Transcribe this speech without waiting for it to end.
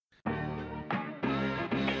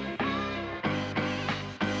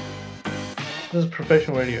This is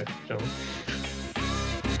professional radio, gentlemen.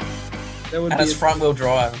 That would And be it's front wheel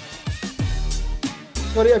drive.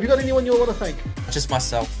 Scotty, have you got anyone you want to thank? Just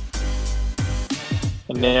myself.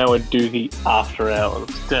 And now we do the after hours.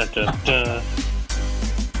 Dun, dun, dun.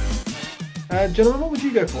 Gentlemen, what would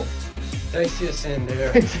you go for? Dacia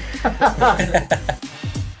Sandero.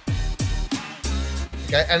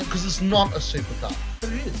 Okay, and because it's not a supercar.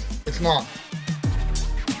 But it is. It's not.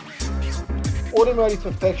 Automotive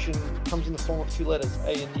perfection comes in the form of two letters,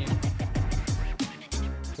 A and U.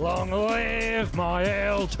 Long live my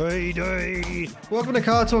LTD. Welcome to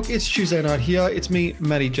Car Talk. It's Tuesday night here. It's me,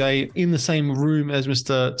 Matty J, in the same room as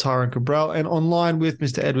Mr. Tyrone Cabral and online with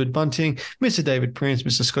Mr. Edward Bunting, Mr. David Prince,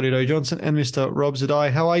 Mr. Scotty Doe Johnson, and Mr. Rob Zadai.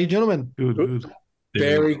 How are you, gentlemen? Good.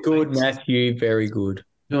 Very good, Matthew. Very good.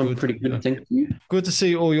 I'm pretty good, thank you. Good to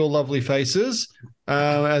see all your lovely faces,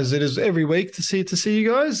 as it is every week to see you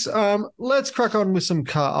guys. Let's crack on with some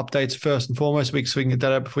car updates first and foremost, so we can get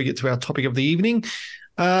that out before we get to our topic of the evening.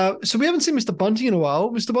 So we haven't seen Mr. Bunting in a while.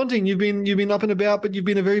 Mr. Bunting, you've been up and about, but you've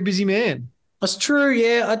been a very busy man. That's true,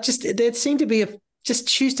 yeah. There seemed to be just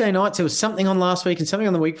Tuesday nights. There was something on last week and something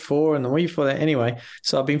on the week before and the week before that. Anyway,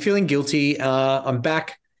 so I've been feeling guilty. I'm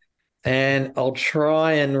back and I'll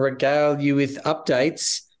try and regale you with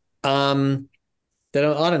updates that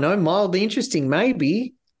are, I don't know, mildly interesting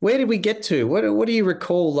maybe. Where did we get to? What do you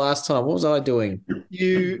recall last time? What was I doing?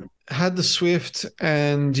 You had the Swift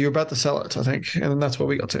and you're about to sell it, I think, and that's what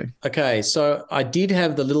we got to. Okay, so I did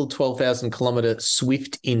have the little 12,000 kilometer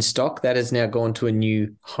Swift in stock. That has now gone to a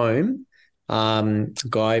new home.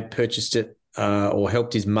 Guy purchased it or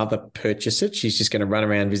helped his mother purchase it. She's just going to run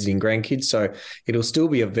around visiting grandkids. So it'll still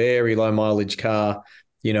be a very low mileage car,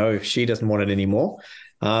 if she doesn't want it anymore.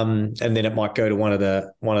 And then it might go to one of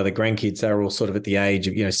the grandkids. They're all sort of at the age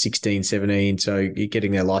of, 16, 17. So you're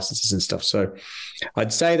getting their licenses and stuff. So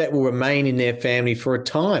I'd say that will remain in their family for a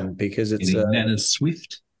time because it's Nana's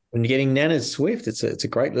Swift. When you're getting Nana's Swift, it's a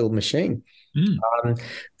great little machine.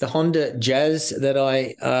 The Honda Jazz that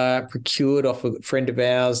I procured off a friend of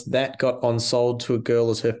ours, that got on sold to a girl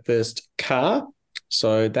as her first car.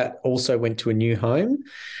 So that also went to a new home.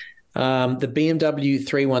 The BMW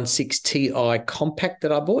 316 Ti compact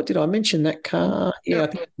that I bought. Did I mention that car? Yeah.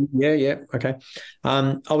 Okay.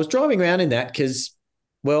 I was driving around in that because,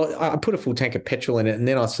 I put a full tank of petrol in it and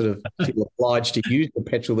then I sort of feel obliged to use the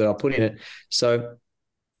petrol that I put in it. So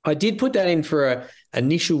I did put that in for an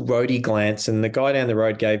initial roadie glance, and the guy down the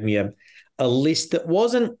road gave me a list that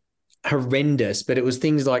wasn't horrendous, but it was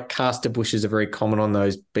things like caster bushes are very common on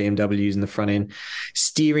those BMWs in the front end,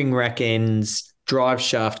 steering rack ends, drive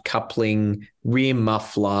shaft coupling, rear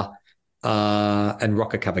muffler, and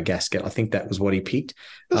rocker cover gasket. I think that was what he picked.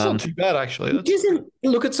 That's not too bad, actually.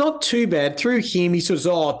 Look, it's not too bad. Through him, he sort of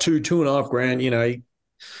says, $2,500,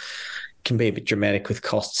 can be a bit dramatic with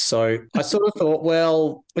costs. So I sort of thought,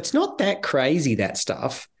 well, it's not that crazy, that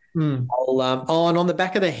stuff. And on the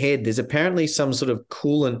back of the head, there's apparently some sort of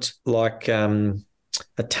coolant like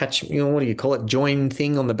attachment, what do you call it? Join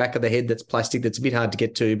thing on the back of the head that's plastic that's a bit hard to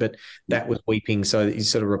get to, but that was weeping, so you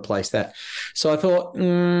sort of replaced that. So I thought,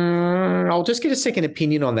 I'll just get a second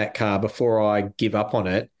opinion on that car before I give up on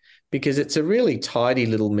it, because it's a really tidy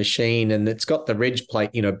little machine and it's got the reg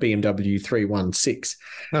plate, BMW 316.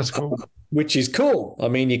 That's cool. Which is cool. I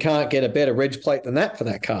mean, you can't get a better reg plate than that for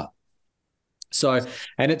that car. So,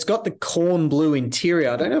 and it's got the corn blue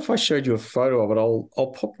interior. I don't know if I showed you a photo of it. I'll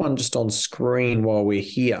pop one just on screen while we're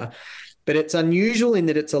here. But it's unusual in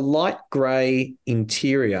that it's a light grey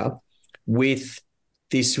interior with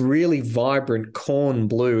this really vibrant corn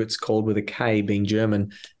blue, it's called with a K being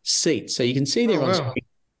German, seat. So you can see there on screen.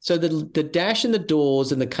 So the dash and the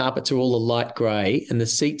doors and the carpets are all a light grey, and the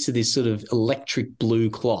seats are this sort of electric blue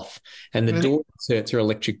cloth, and the door inserts are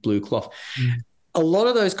electric blue cloth. A lot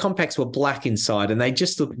of those compacts were black inside and they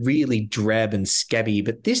just look really drab and scabby.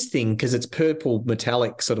 But this thing, because it's purple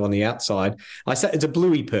metallic sort of on the outside, I say it's a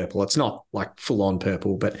bluey purple. It's not like full on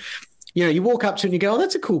purple, but you walk up to it and you go, oh,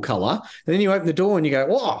 that's a cool color. And then you open the door and you go,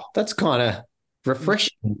 oh, that's kind of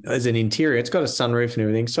refreshing as an interior. It's got a sunroof and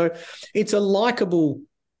everything. So it's a likable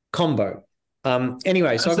combo.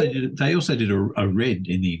 Anyway, they also did a red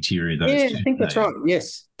in the interior. I think that's right.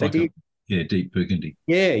 Yes, they did. Yeah, deep burgundy.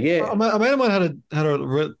 Yeah. A mate of mine had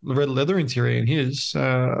a red leather interior in his.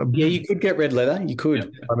 You could get red leather. You could.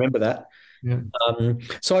 Yeah. I remember that. Yeah.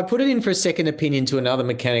 So I put it in for a second opinion to another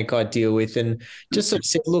mechanic I deal with, and just sort of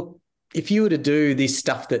said, look, if you were to do this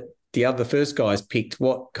stuff that the first guys picked,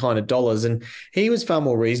 what kind of dollars? And he was far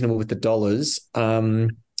more reasonable with the dollars.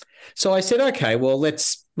 So I said, okay, well,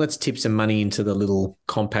 let's let's tip some money into the little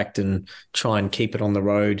compact and try and keep it on the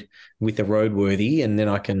road with a roadworthy, and then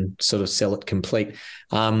I can sort of sell it complete.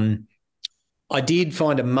 I did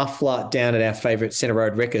find a muffler down at our favourite Centre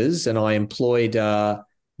Road Wreckers, and I employed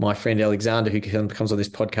my friend Alexander, who comes on this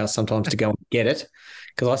podcast sometimes, to go and get it.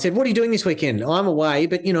 Because I said, what are you doing this weekend? I'm away,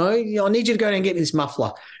 but, you know, I need you to go down and get me this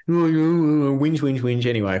muffler. Whinge.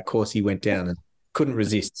 Anyway, of course, he went down and couldn't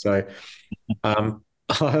resist. So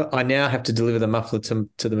I now have to deliver the muffler to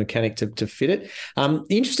the mechanic to fit it. The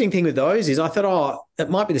interesting thing with those is I thought, it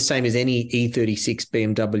might be the same as any E36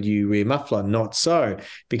 BMW rear muffler. Not so,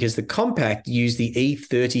 because the compact used the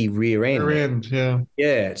E30 rear end. Rear end, yeah.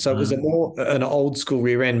 Yeah, so it was an old school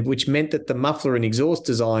rear end, which meant that the muffler and exhaust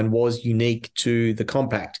design was unique to the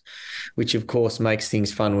compact, which of course makes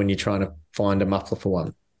things fun when you're trying to find a muffler for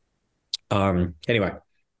one. Anyway,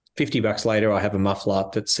 $50 later, I have a muffler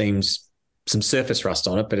that seems some surface rust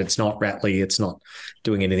on it, but it's not rattly. It's not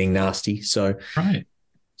doing anything nasty. So, Right.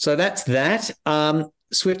 So that's that.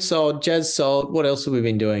 Swift sold, Jazz sold. What else have we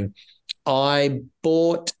been doing? I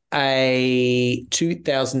bought a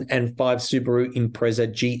 2005 Subaru Impreza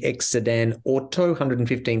GX sedan auto,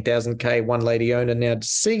 115,000 K, one lady owner, now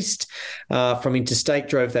deceased, from Interstate.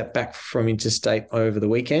 Drove that back from Interstate over the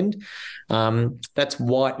weekend. That's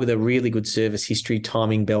white with a really good service history,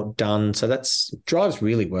 timing belt done. So drives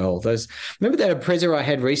really well. Remember that Impreza I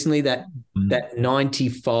had recently, that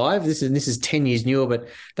 95? This is 10 years newer, but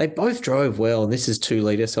they both drove well. And this is 2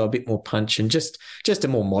 litre, so a bit more punch and just a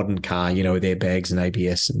more modern car, you know, with airbags and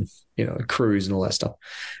ABS and, you know, cruise and all that stuff.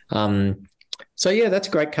 So yeah, that's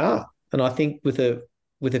a great car. And I think with a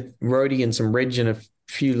roadie and some reg and a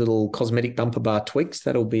few little cosmetic bumper bar tweaks,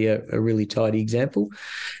 that'll be a really tidy example.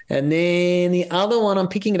 And then the other one, I'm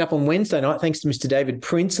picking it up on Wednesday night, thanks to Mr. David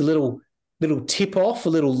Prince, a little tip off, a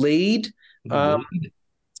little lead.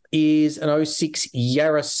 Is an 06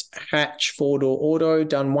 Yaris hatch 4-door auto,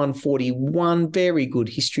 done 141. Very good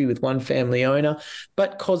history with one family owner,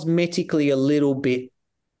 but cosmetically a little bit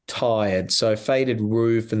tired. So faded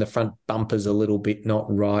roof and the front bumper's a little bit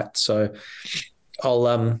not right. So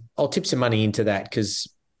I'll tip some money into that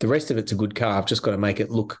because the rest of it's a good car. I've just got to make it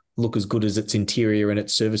look as good as its interior and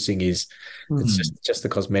its servicing is. It's just the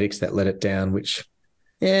cosmetics that let it down, which,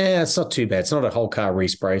 yeah, it's not too bad. It's not a whole car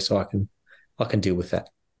respray, so I can deal with that.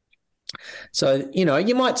 So, you know,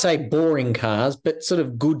 you might say boring cars, but sort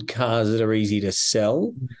of good cars that are easy to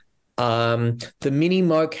sell. The Mini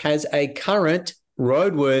Moke has a current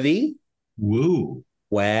roadworthy. Woo.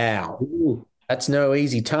 Wow. Ooh, that's no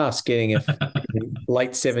easy task, getting a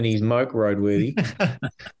late 70s Moke roadworthy.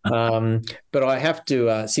 But I have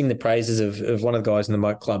to sing the praises of one of the guys in the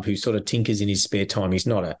Moke Club who sort of tinkers in his spare time. He's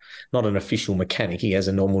not an official mechanic. He has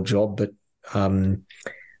a normal job, but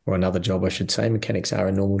or another job, I should say. Mechanics are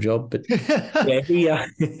a normal job, but yeah,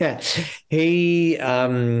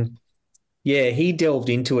 he delved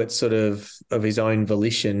into it sort of his own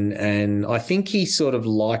volition, and I think he sort of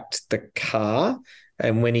liked the car.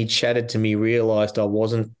 And when he chatted to me, realised I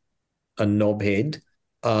wasn't a knobhead,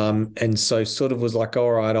 and so sort of was like,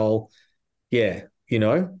 all right,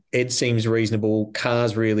 Ed seems reasonable.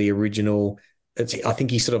 Car's really original. I think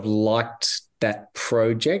he sort of liked that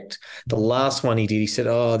project. The last one he did, he said,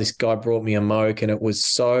 oh, this guy brought me a Moke and it was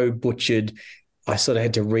so butchered. I sort of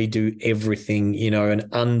had to redo everything, you know, and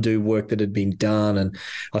undo work that had been done. And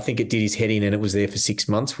I think it did his head in and it was there for 6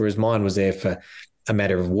 months, whereas mine was there for a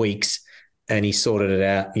matter of weeks. And he sorted it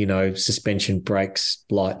out, you know, suspension, brakes,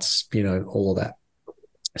 lights, you know, all of that.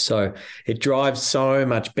 So it drives so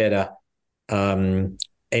much better.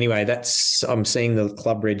 Anyway, I'm seeing the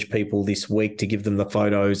Club Reg people this week to give them the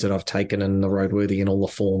photos that I've taken and the roadworthy and all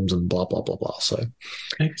the forms and blah, blah, blah, blah. So,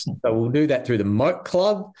 Excellent. So we'll do that through the Moke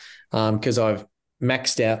Club because I've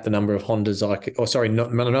maxed out the number of Hondas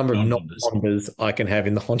number of non-Hondas I can have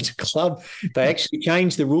in the Honda Club. They actually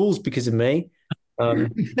changed the rules because of me. So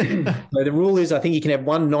the rule is I think you can have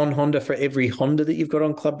one non-Honda for every Honda that you've got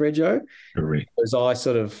on Club Rego. Correct.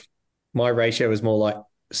 Because my ratio is more like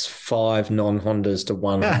 5 non-Hondas to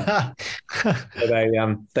 1. So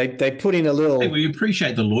they put in a little. Hey, we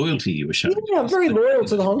appreciate the loyalty you were showing. Yeah, I'm very loyal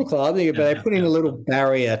to the Honda Club, but they put in a little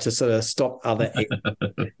barrier to sort of stop other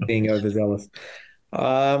being overzealous.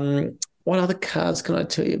 What other cars can I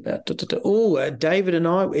tell you about? David and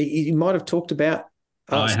I, you might have talked about.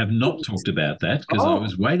 I have not talked about that because I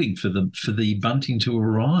was waiting for the bunting to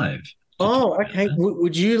arrive. Oh, okay.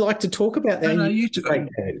 Would you like to talk about that? No,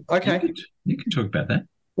 Okay. You can talk about that.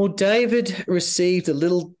 Well, David received a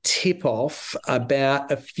little tip-off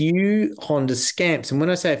about a few Honda scamps. And when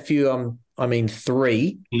I say a few, I mean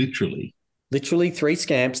 3. Literally 3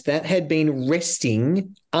 scamps that had been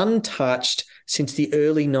resting untouched since the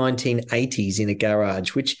early 1980s in a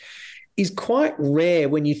garage, which is quite rare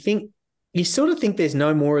when you sort of think there's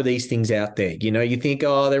no more of these things out there. You know, you think,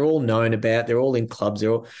 oh, they're all known about, they're all in clubs,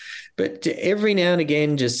 but every now and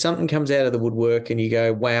again, just something comes out of the woodwork and you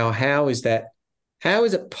go, wow, how is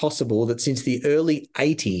it possible that since the early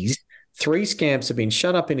 80s, 3 scamps have been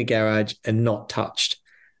shut up in a garage and not touched?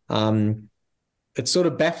 It's sort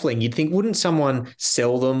of baffling. You'd think, wouldn't someone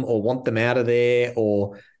sell them or want them out of there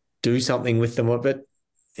or do something with them? But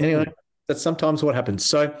anyway, that's sometimes what happens.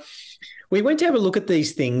 So we went to have a look at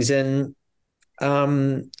these things, and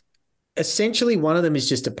essentially one of them is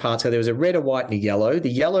just a parts car. There was a red, a white, and a yellow. The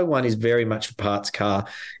yellow one is very much a parts car.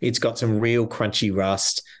 It's got some real crunchy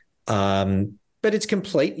rust. But it's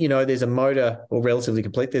complete. You know, there's a motor, or relatively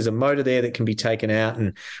complete. There's a motor there that can be taken out,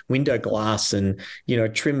 and window glass, and, you know,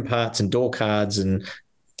 trim parts and door cards, and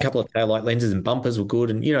a couple of taillight lenses and bumpers were good,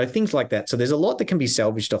 and, you know, things like that. So there's a lot that can be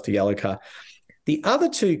salvaged off the yellow car. The other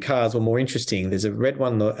 2 cars were more interesting. There's a red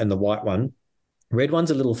one and the white one. Red one's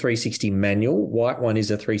a little 360 manual. White one is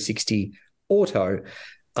a 360 auto.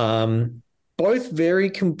 Both very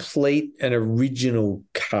complete and original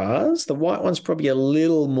cars. The white one's probably a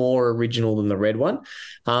little more original than the red one.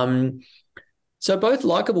 So both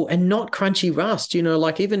likable and not crunchy rust. You know,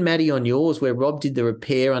 like even Matty on yours, where Rob did the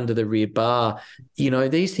repair under the rear bar, you know,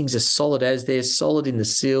 these things are solid as they're solid in the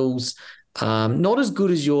sills. Not as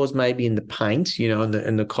good as yours maybe in the paint, you know,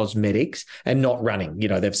 and the cosmetics, and not running. You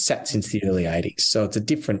know, they've sat since the early 80s. So it's a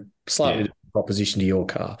slightly different proposition to your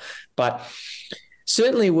car. But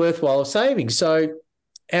certainly worthwhile saving. So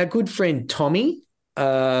our good friend Tommy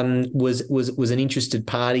was an interested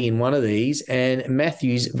party in one of these, and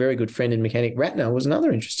Matthew's very good friend and mechanic Ratner was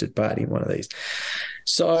another interested party in one of these.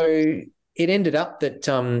 So it ended up that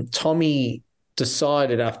Tommy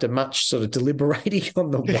decided, after much sort of deliberating on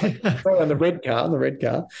the red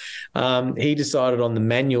car, he decided on the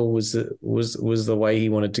manual was the way he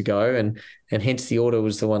wanted to go, and hence the auto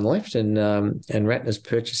was the one left, and Ratner's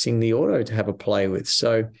purchasing the auto to have a play with.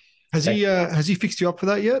 So has he fixed you up for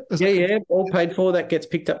that yet? Yeah, all paid for. That gets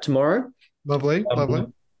picked up tomorrow. Lovely.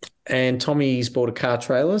 And Tommy's bought a car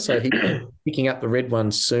trailer, so he's picking up the red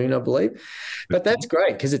one soon, I believe. But that's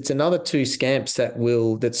great, because it's another 2 scamps that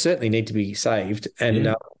certainly need to be saved, and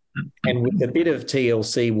with a bit of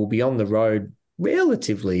TLC will be on the road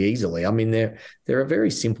relatively easily. I mean, they're a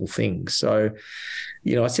very simple thing. So,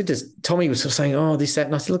 you know, I said to Tommy, was sort of saying, oh, this, that,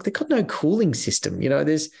 and I said, look, they've got no cooling system. You know,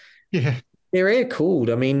 they're air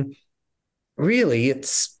cooled. I mean, really,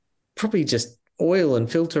 it's probably just oil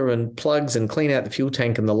and filter and plugs and clean out the fuel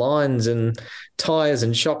tank and the lines and tires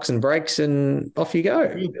and shocks and brakes, and off you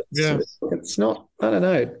go. It's not, I don't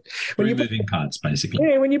know. Moving parts, basically.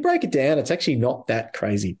 Yeah, when you break it down, it's actually not that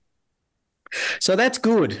crazy. So that's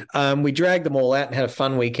good. We dragged them all out and had a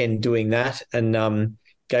fun weekend doing that, and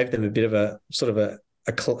gave them a bit of a sort of a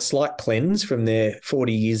slight cleanse from their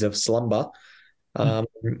 40 years of slumber. And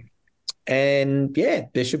yeah,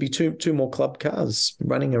 there should be two more club cars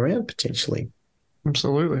running around potentially.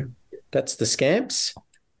 Absolutely. That's the scamps.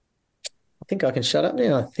 I think I can shut up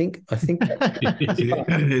now. I think. Is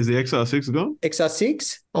the XR6 gone?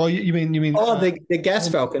 XR6? Oh, you mean? Oh, the Gas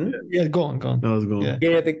Falcon. Yeah, gone. No, it's gone.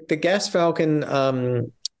 Yeah, the Gas Falcon.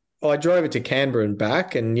 I drove it to Canberra and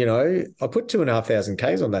back, and you know, I put 2,500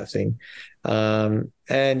 Ks on that thing.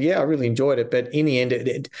 And yeah, I really enjoyed it. But in the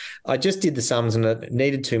end, I just did the sums, and it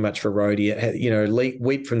needed too much for roadie. It had, you know,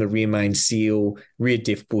 weep from the rear main seal, rear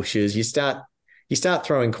diff bushes. You start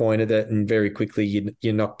throwing coin at it, and very quickly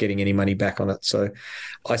you're not getting any money back on it. So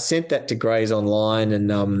I sent that to Grays online,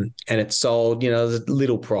 and it sold. You know, there's a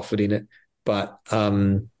little profit in it, but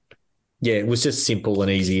yeah, it was just simple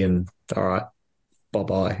and easy, and all right,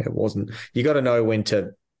 bye-bye. It wasn't. You got to know when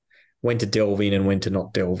to delve in and when to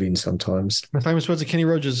not delve in sometimes. The famous words of Kenny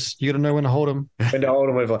Rogers, you got to know when to hold them. When to hold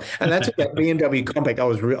them. And that's what that BMW Compact, I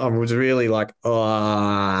was really like,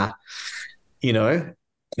 you know,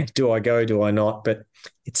 do I go, do I not? But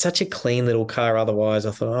it's such a clean little car otherwise.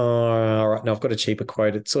 I thought, all right, no, I've got a cheaper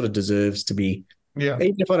quote. It sort of deserves to be,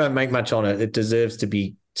 even if I don't make much on it, it deserves to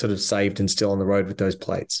be sort of saved and still on the road with those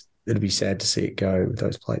plates. It'd be sad to see it go with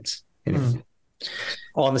those plates. Anyway.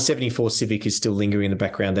 Oh, and the 74 Civic is still lingering in the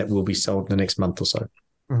background. That will be sold in the next month or so.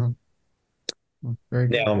 Mm-hmm. Very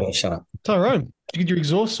good. Now I'm going to shut up. Tyrone, did you get your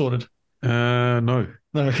exhaust sorted? No.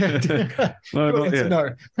 No, okay. No, not yet. No.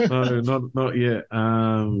 Not yet.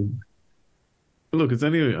 Look, it's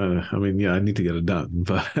only. I mean, yeah, I need to get it done,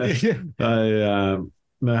 but I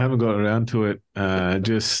haven't got around to it.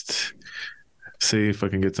 Just see if I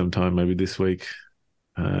can get some time, maybe this week,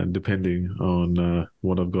 depending on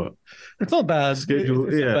what I've got It's not bad. scheduled.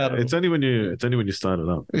 It's not Yeah, bad. it's only when you start it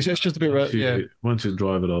up. It's just a bit. Once you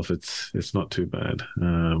drive it off, it's not too bad.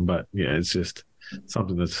 But yeah, it's just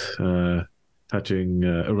something that's touching,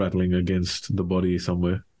 rattling against the body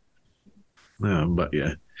somewhere. But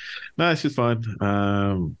yeah, no, it's just fine.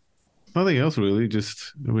 Nothing else really.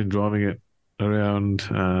 Just I've been driving it around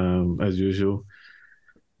as usual.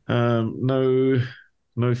 No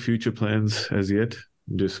future plans as yet.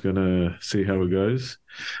 I'm just gonna see how it goes.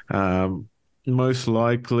 Most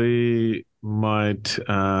likely might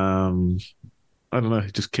I don't know,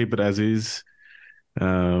 just keep it as is.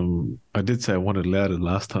 I did say I wanted louder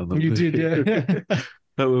last time. You did, yeah.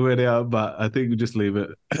 That we went out, but I think we just leave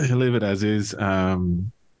it as is.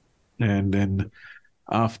 And then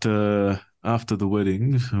after the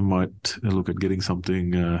wedding, I might look at getting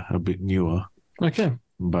something a bit newer. Okay.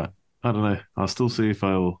 But I don't know. I'll still see if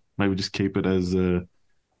I'll maybe just keep it as a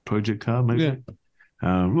project car. Maybe.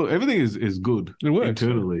 Yeah. Look, everything is good. It works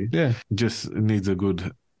internally. Yeah. Just needs a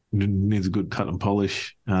good cut and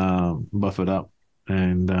polish, buff it up,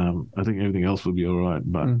 and I think everything else will be all right.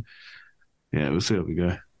 But yeah, we'll see how we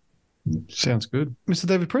go. Sounds good, Mr.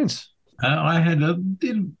 David Prince. I had a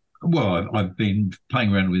bit. Well, I've been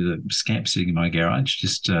playing around with a Scamp sitting in my garage,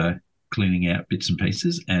 just cleaning out bits and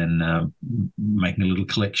pieces and making a little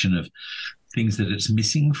collection of things that it's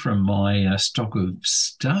missing from my stock of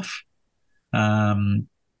stuff. The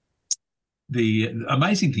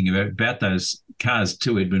amazing thing about those cars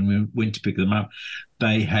too, Ed, when we went to pick them up,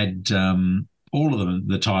 they had all of them,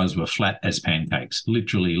 the tyres were flat as pancakes,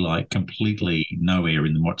 literally like completely no air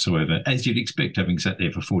in them whatsoever, as you'd expect having sat there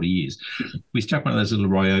for 40 years. We stuck one of those little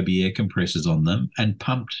Ryobi air compressors on them and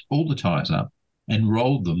pumped all the tyres up and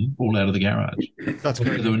rolled them all out of the garage. That's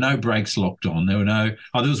great. There were no brakes locked on. There were no.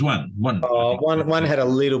 Oh, there was one. One had a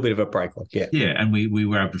little bit of a brake lock. Yeah. Yeah, and we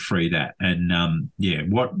were able to free that. And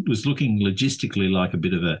what was looking logistically like a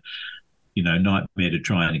bit of a nightmare to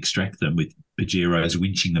try and extract them with Pajeros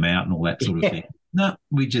winching them out and all that sort of thing. No,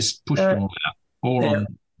 we just pushed them all out,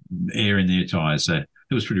 on air in their tyres. So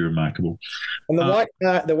it was pretty remarkable. And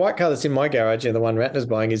the white car that's in my garage, the one Ratner's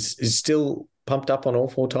buying, is still pumped up on all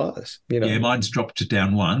four tyres. Yeah, mine's dropped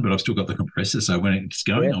down one, but I've still got the compressor. So when it's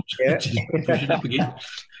going, I'll just push it up again.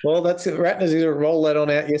 Well, that's it. Ratner's going to roll that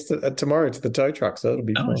on out tomorrow to the tow truck, so it'll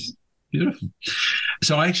be fun. Beautiful.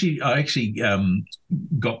 So I actually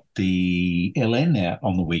got the LN out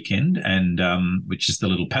on the weekend, and which is the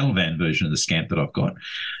little panel van version of the Scamp that I've got.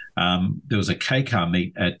 There was a K-car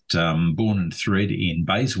meet at Born and Thread in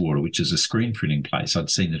Bayswater, which is a screen printing place. I'd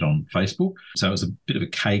seen it on Facebook. So it was a bit of a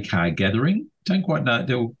K-car gathering. Don't quite know.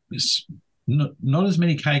 There was not as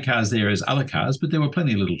many K-cars there as other cars, but there were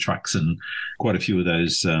plenty of little trucks and quite a few of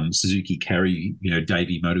those Suzuki Carry,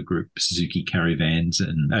 Davey Motor Group Suzuki Carry vans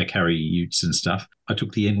and Carry utes and stuff. I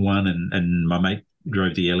took the N1 and my mate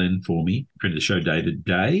drove the LN for me, friend of the show day to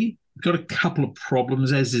day. Got a couple of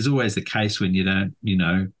problems, as is always the case when you don't,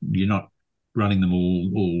 you're not running them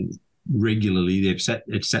all regularly. It's sat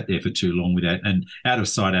there for too long without, and out of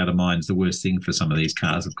sight, out of mind is the worst thing for some of these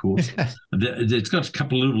cars, of course. It's got a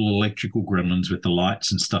couple of little electrical gremlins with the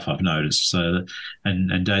lights and stuff I've noticed. So,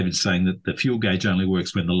 and David's saying that the fuel gauge only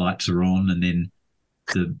works when the lights are on, and then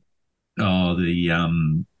the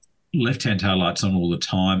left-hand tail light's on all the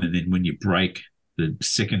time, and then when you brake, the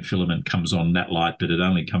second filament comes on that light, but it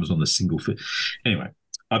only comes on the single. Anyway,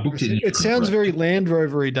 I booked it. It sounds very Land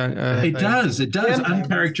Rover-y, don't it? Does. It does,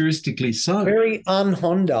 uncharacteristically so. Very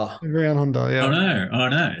un-Honda. Very un-Honda, yeah. I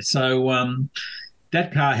know. So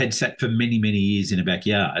that car had sat for many, many years in a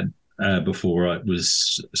backyard before it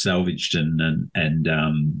was salvaged and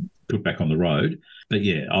put back on the road. But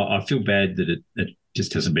yeah, I feel bad that it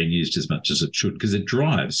just hasn't been used as much as it should, because it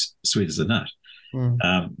drives sweet as a nut.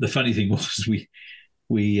 The funny thing was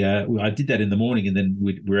I did that in the morning, and then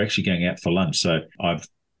we're actually going out for lunch. So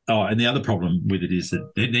and the other problem with it is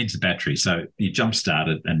that it needs a battery. So you jump start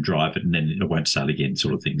it and drive it, and then it won't start again,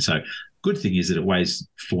 sort of thing. So good thing is that it weighs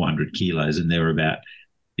 400 kilos, and there were about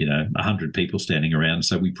 100 people standing around.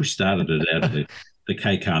 So we push started it out of the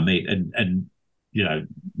K-car meet, and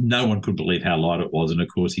no one could believe how light it was. And of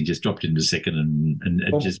course, he just dropped into second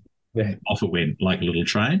and just off it went like a little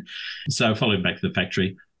train. So I followed him back to the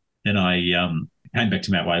factory, and I came back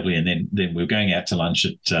to Mount Waverley, and then we were going out to lunch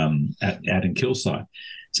out in Kilsyth.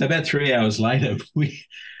 So about 3 hours later, we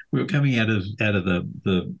were coming out of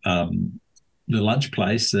the lunch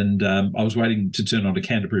place, and I was waiting to turn onto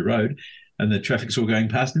Canterbury Road, and the traffic's all going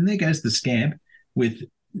past, and there goes the Scamp with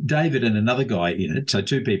David and another guy in it, so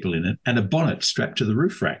 2 people in it, and a bonnet strapped to the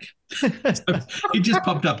roof rack. So he just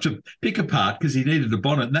popped up to pick apart because he needed a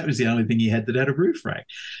bonnet, and that was the only thing he had that had a roof rack.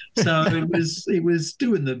 So it was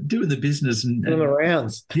doing the business and On the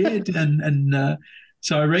rounds. yeah,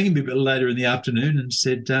 so I rang him a bit later in the afternoon and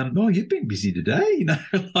said, "Oh, you've been busy today,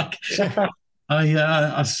 like."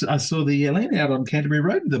 I saw the Len out on Canterbury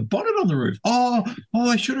Road with a bonnet on the roof. Oh,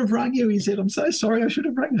 I should have rung you. He said, "I'm so sorry, I should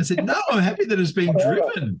have rung you." I said, "No, I'm happy that it's been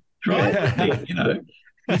driven." Right?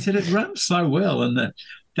 He said it runs so well, and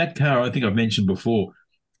that car, I think I've mentioned before,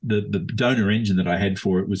 the donor engine that I had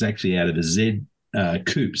for it was actually out of a Z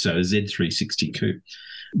coupe, so a Z360 coupe,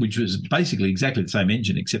 which was basically exactly the same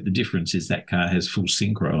engine, except the difference is that car has full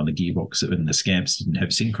synchro on the gearbox, and the Scamps didn't have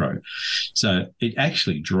synchro. So it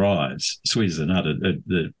actually drives sweet as a nut.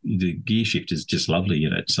 The gear shift is just lovely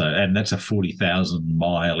in it. So, and that's a 40,000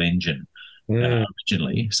 mile engine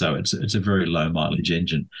originally. So it's a very low mileage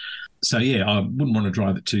engine. So, yeah, I wouldn't want to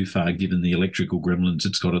drive it too far given the electrical gremlins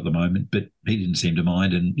it's got at the moment, but he didn't seem to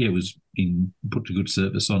mind, and, yeah, it was put to good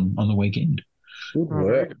service on the weekend. Good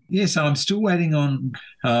work. Yeah, so I'm still waiting on.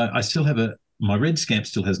 I still have my red Scamp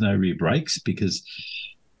still has no rear brakes because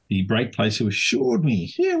the brake place who assured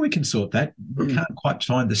me, yeah, we can sort that. We can't quite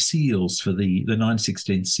find the seals for the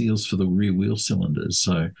 916 seals for the rear wheel cylinders.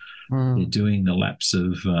 So they're doing the laps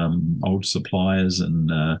of old suppliers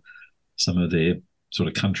and some of their sort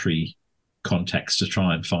of country contacts to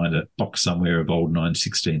try and find a box somewhere of old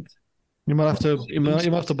 916. You might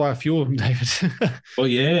have to buy a few of them, David. Well,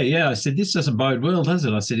 yeah. I said, this doesn't bode well, does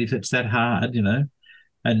it? I said, if it's that hard,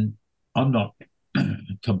 and I'm not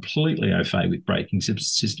completely au fait with braking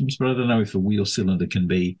systems, but I don't know if a wheel cylinder can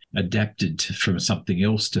be adapted from something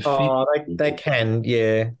else to fit. Oh, they can,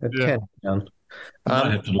 yeah. It can be done.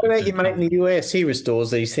 What about your mate in the US? He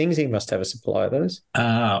restores these things. He must have a supply of those.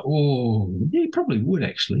 Yeah, he probably would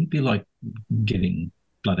actually. It'd be like getting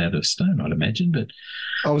blood out of a stone, I'd imagine. But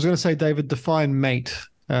I was going to say, David, define mate.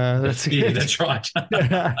 That's right.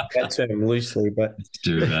 That term loosely, but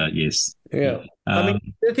yes. Yeah. I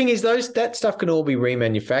mean, the thing is, that stuff can all be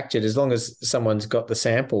remanufactured as long as someone's got the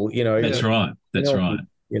sample. That's right. That's right.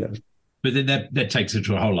 But then that takes it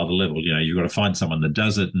to a whole other level. You've got to find someone that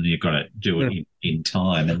does it, and you've got to do it in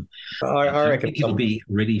time. And I reckon think it'll be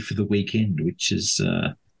ready for the weekend, which is.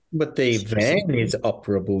 But the van is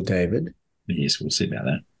operable, David. Yes, we'll see about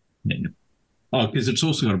that. Yeah. Oh, because it's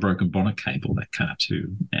also got a broken bonnet cable, that car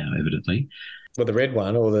too, now, evidently. Well, the red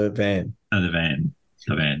one or the van? Oh, the van.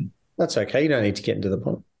 The van. That's okay. You don't need to get into the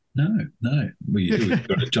bonnet. No. Well, you do. You've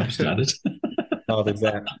got to jumpstart it. Oh, there's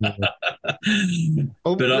that.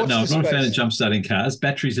 But no, I'm not a fan of jump-starting cars.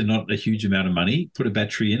 Batteries are not a huge amount of money. Put a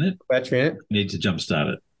battery in it. You need to jump-start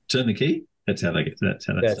it. Turn the key. That's how they get. That's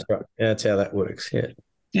right. Yeah, that's how that works. Yeah.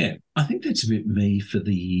 Yeah, I think that's a bit me for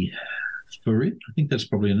it. I think that's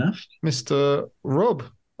probably enough. Mr. Rob,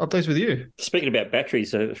 updates with you. Speaking about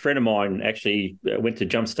batteries, a friend of mine actually went to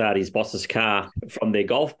jumpstart his boss's car from their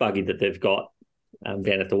golf buggy that they've got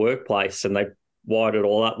down at the workplace, and they wired it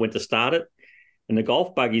all up, went to start it, and the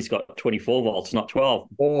golf buggy's got 24 volts, not 12.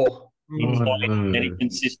 Inside the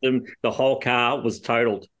management system, the whole car was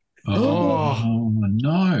totaled. Oh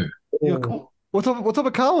no! What type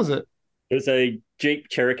of car was it? It was a Jeep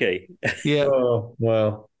Cherokee. Yeah. Oh,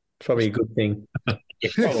 well, probably a good thing.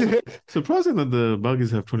 Surprising that the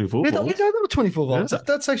buggies have 24 volts. We don't have 24 volts.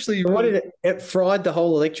 That's actually... What did it fried the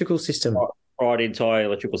whole electrical system. Fried the entire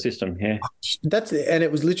electrical system, yeah. And it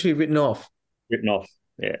was literally written off.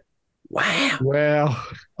 Yeah. Wow.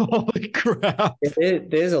 Holy crap.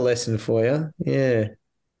 There's a lesson for you. Yeah.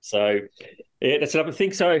 So, yeah, that's another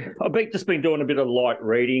thing. So I've just been doing a bit of light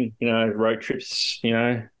reading, road trips,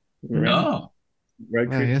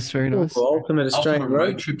 Road trip. Yes, very nice. Ultimate Australian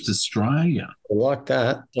road trips Australia. I like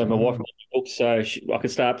that. So my wife got the book, so I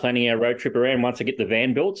could start planning our road trip around once I get the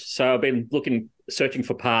van built. So I've been searching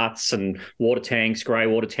for parts and water tanks, grey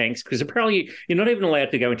water tanks, because apparently you're not even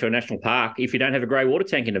allowed to go into a national park if you don't have a grey water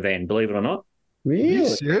tank in the van, believe it or not. Really? Are you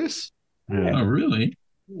serious? Yeah. Oh, really?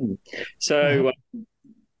 So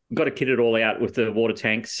got to kit it all out with the water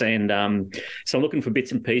tanks, and so I'm looking for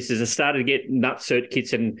bits and pieces. I started to get nutsert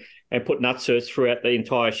kits and put nutserts throughout the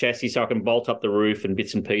entire chassis so I can bolt up the roof and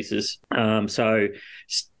bits and pieces. So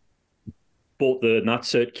bought the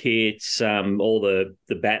nutsert kits, all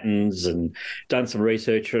the battens, and done some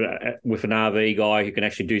research with an RV guy who can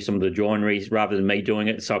actually do some of the joineries rather than me doing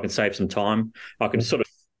it, so I can save some time. I can sort of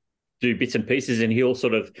do bits and pieces, and he'll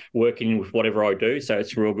sort of work in with whatever I do, so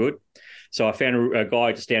it's real good. So I found a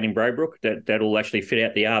guy just down in Braybrooke that'll actually fit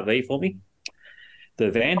out the RV for me, the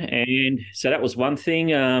van. And so that was one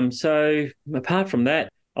thing. So apart from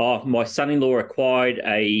that, Oh, my son-in-law acquired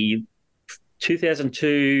a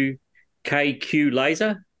 2002 KQ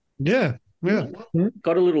laser. Yeah.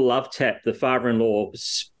 Got a little love tap. The father-in-law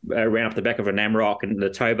ran up the back of an Amrock and the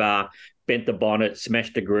tow bar, bent the bonnet,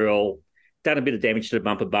 smashed the grille, done a bit of damage to the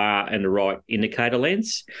bumper bar and the right indicator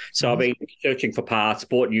lens. So I've been searching for parts,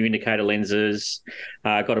 bought new indicator lenses,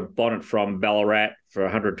 got a bonnet from Ballarat for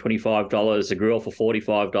 $125, a grille for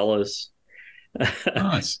 $45.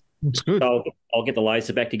 Nice. That's good. So I'll get the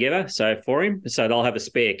laser back together for him. So they'll have a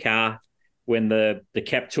spare car when the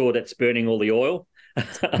Captur that's burning all the oil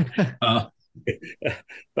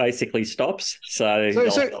basically stops. So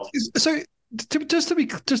just to be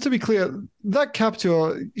clear, that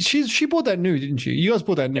Captur, she bought that new, didn't she? You guys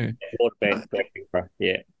bought that new.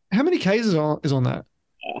 Yeah. How many Ks is on that?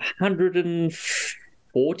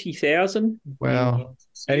 140,000. Wow.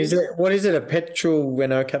 And what is it? A petrol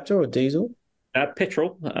Renault Captur or diesel?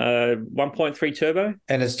 Petrol, 1.3 turbo.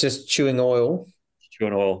 And it's just chewing oil.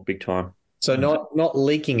 Chewing oil, big time. So not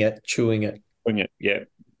leaking it, chewing it. Chewing it, yeah.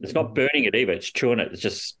 It's not burning it either. It's chewing it. It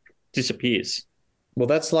just disappears. Well,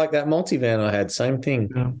 that's like that multivan I had. Same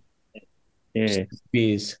thing. Yeah.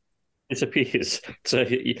 Disappears. Disappears. So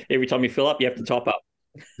every time you fill up, you have to top up.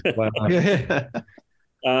 Wow. Yeah.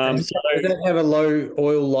 Does that have a low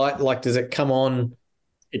oil light? Like, does it come on?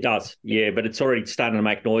 It does, yeah, but it's already starting to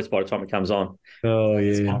make noise by the time it comes on. Oh,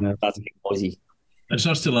 yeah. It starts getting noisy. It's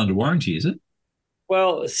not still under warranty, is it?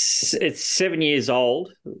 Well, it's 7 years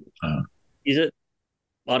old. Oh. Is it?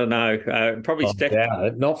 I don't know. Probably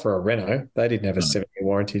not for a Renault. They didn't have a 7-year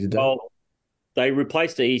warranty to do. Well, they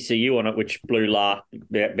replaced the ECU on it, which blew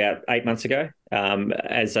about 8 months ago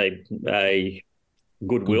as a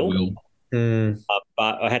goodwill. Mm.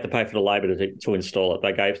 But I had to pay for the labour to install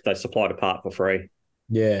it. They supplied a part for free.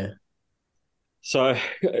 Yeah. So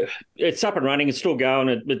it's up and running. It's still going.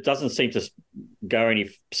 It doesn't seem to go any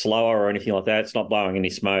slower or anything like that. It's not blowing any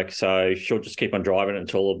smoke. So she'll just keep on driving it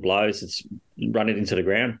until it blows. It's run it into the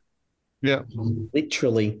ground. Yeah.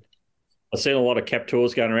 Literally. I've seen a lot of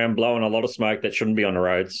Capturs going around blowing a lot of smoke that shouldn't be on the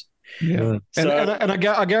roads. Yeah. And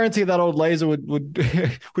I guarantee that old laser would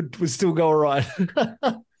still go all right.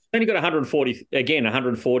 Only got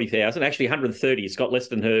 140,000, actually 130. It's got less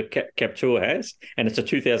than her Captur has, and it's a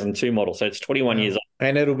 2002 model, so it's 21 years old.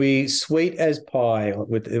 And it'll be sweet as pie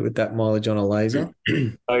with that mileage on a laser.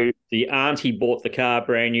 So the auntie bought the car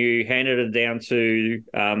brand new, handed it down to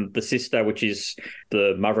the sister, which is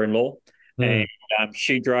the mother-in-law, and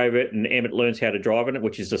she drove it, and Emmett learns how to drive in it,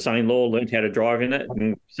 which is the son-in-law, learned how to drive in it.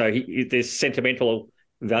 And so there's sentimental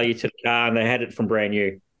value to the car, and they had it from brand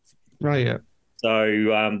new. Right, yeah.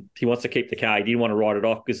 So he wants to keep the car. He didn't want to write it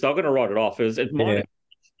off because they're going to write it off. They're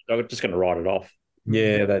just going to write it off.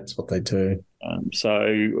 Yeah, that's what they do.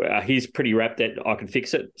 So he's pretty wrapped that I can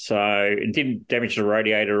fix it. So it didn't damage the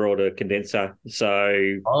radiator or the condenser.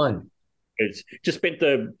 So fine. It's just bent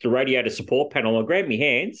the radiator support panel. I grabbed my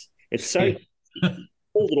hands. It's so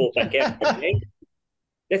pulled it all back out.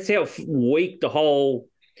 That's how weak the whole.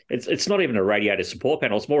 It's not even a radiator support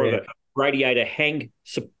panel. It's more of a radiator hanging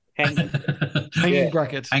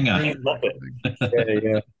bracket. Hanger.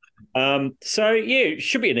 So it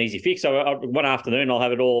should be an easy fix. So one afternoon I'll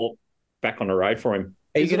have it all back on the road for him.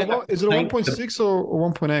 Is it a 1.6 or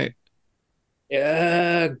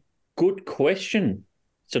 1.8? Good question.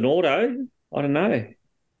 It's an auto. I don't know.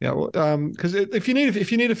 Yeah, well, because if you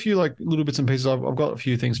need a few like little bits and pieces, I've got a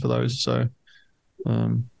few things for those. So,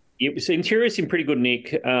 the interior's in pretty good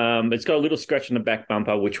nick. It's got a little scratch in the back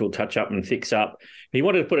bumper, which we'll touch up and fix up. He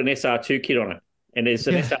wanted to put an SR2 kit on it, and there's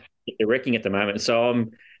an SR2 kit they're wrecking at the moment. So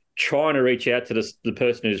I'm trying to reach out to the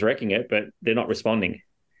person who's wrecking it, but they're not responding.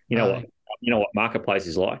 You know what Marketplace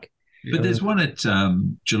is like. But there's one at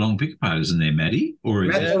Geelong Pickapoo, isn't there, Maddie? Or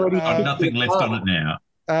is there nothing left on it now?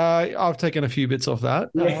 I've taken a few bits off that.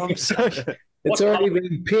 It's already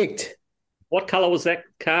been picked. What colour was that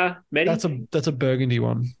car, Maddie? That's a burgundy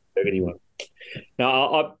one. Burgundy one.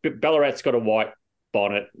 Now, Ballarat's got a white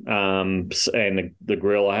bonnet and the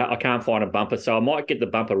grille. I can't find a bumper, so I might get the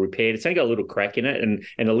bumper repaired. It's only got a little crack in it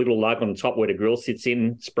and a little lug on the top where the grille sits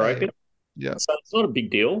in. It's broken. Yeah. So it's not a big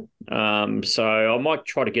deal. So I might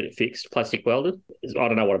try to get it fixed, plastic welded. I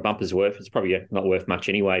don't know what a bumper's worth. It's probably not worth much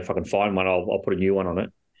anyway. If I can find one, I'll put a new one on it,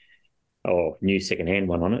 or new secondhand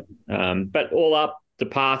one on it. But all up, the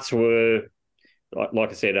parts were,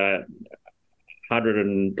 like I said,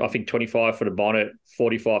 125 for the bonnet,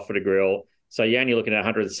 45 for the grille. So you're only looking at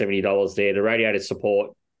 $170 there. The radiator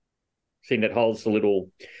support thing that holds the little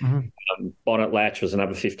bonnet latch was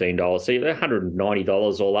another $15. So you're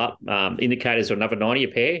 $190 all up. Indicators are another $90 a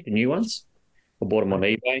pair, the new ones. I bought them on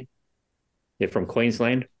eBay. They're from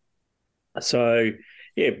Queensland. So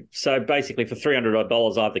Yeah, so basically for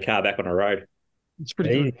 $300 I have the car back on the road. It's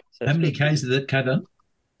pretty good. So How it's many good. Ks did that car done?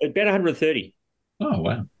 About 130. Oh,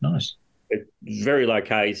 wow. Nice. Very low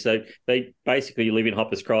Ks. So they basically live in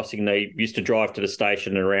Hoppers Crossing. They used to drive to the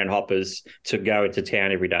station and around Hoppers to go into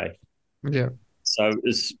town every day. Yeah. So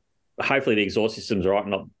it's hopefully the exhaust system's right,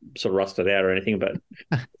 not sort of rusted out or anything, but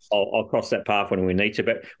I'll cross that path when we need to.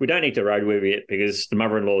 But we don't need to roadworthy it because the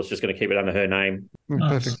mother-in-law is just going to keep it under her name.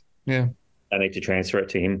 Nice. Perfect. Yeah. Don't need to transfer it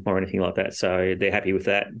to him or anything like that. So they're happy with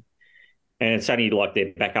that. And it's only like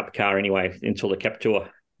their backup car anyway until the Captur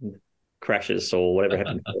crashes or whatever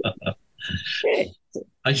happens. Yeah.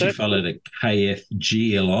 I actually followed a KF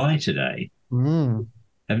GLI today. Mm.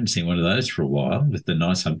 Haven't seen one of those for a while with the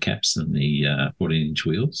nice hubcaps and the 14-inch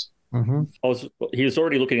wheels. Mm-hmm. He was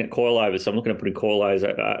already looking at coilovers, so I'm looking at putting coilovers,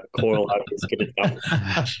 get it up,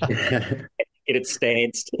 get it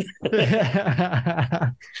stanced.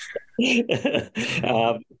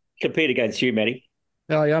 Compete against you, Matty.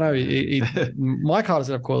 Oh, yeah, I know. My car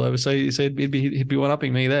doesn't have coilover, so he said he'd be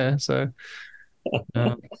one-upping me there. So,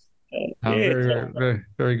 very,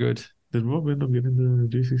 very good. Did Rob end up getting the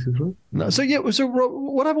G63? No, so yeah, so Rob,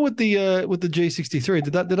 what happened with the G63?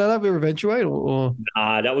 Did that ever eventuate or?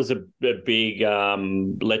 Nah, that was a big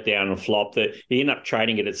letdown and flop. That he ended up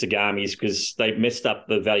trading it at Sagami's because they messed up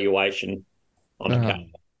the valuation on the car.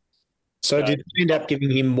 So did you end up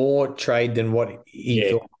giving him more trade than what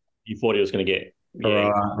he thought? He thought he was going to get. Yeah.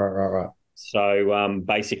 Right. So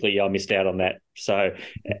basically, I missed out on that. So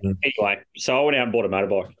anyway, so I went out and bought a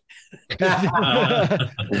motorbike.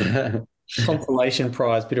 Consolation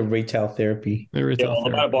prize, bit of retail therapy. The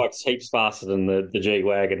motorbike's heaps faster than the G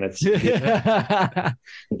Wagon. It's the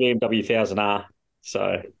BMW 1000R.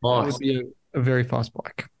 So that would be a very fast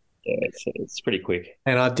bike. Yeah, it's pretty quick.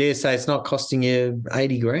 And I dare say it's not costing you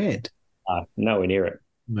 $80,000. Nowhere near it.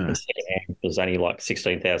 No. The second hand was only like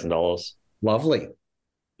 $16,000. Lovely.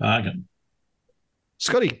 Bargain.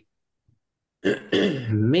 Scotty.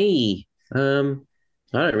 Me.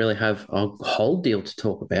 I don't really have a whole deal to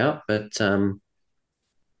talk about, but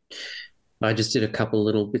I just did a couple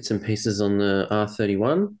little bits and pieces on the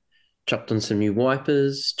R31, chucked on some new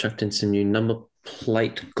wipers, chucked in some new number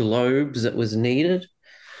plate globes that was needed.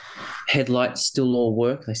 Headlights still all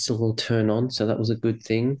work. They still all turn on, so that was a good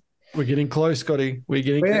thing. We're getting close, Scotty. We're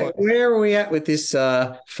getting close. Where are we at with this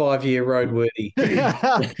 5-year roadworthy?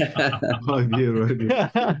 5-year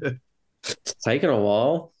roadworthy. It's taken a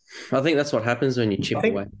while. I think that's what happens when you chip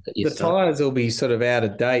away. The tyres will be sort of out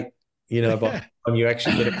of date, by the time you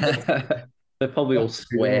actually get it. They're probably all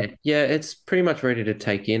square. Yeah, it's pretty much ready to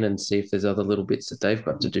take in and see if there's other little bits that they've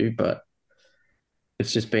got to do, but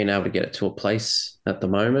it's just being able to get it to a place at the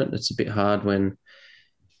moment. It's a bit hard when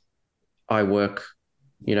I work,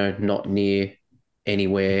 not near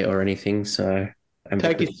anywhere or anything. So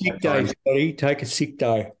take a sick day, Scotty. Take a sick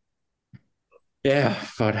day. Yeah,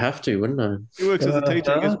 I'd have to, wouldn't I? He works as a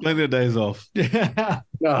teacher. He gets plenty of days off. Plenty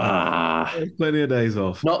of days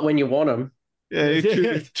off. Not when you want them.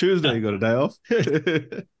 Yeah, Tuesday you got a day off.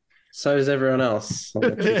 So does everyone else.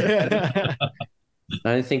 I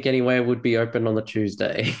don't think anywhere would be open on the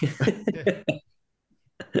Tuesday.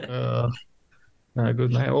 No,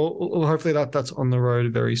 good, mate. Well, hopefully that's on the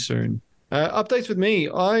road very soon. Updates with me.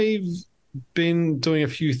 I've been doing a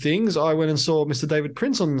few things. I went and saw Mr. David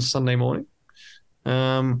Prince on Sunday morning.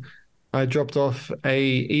 I dropped off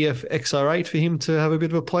a EF XR8 for him to have a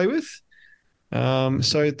bit of a play with.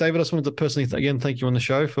 So, David, I just wanted to personally, again, thank you on the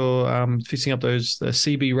show for fixing up the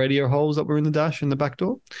CB radio holes that were in the dash in the back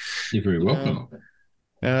door. You're very welcome.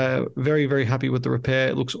 Very, very happy with the repair.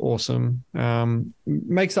 It looks awesome.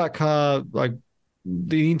 Makes that car like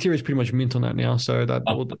the interior is pretty much mint on that now. So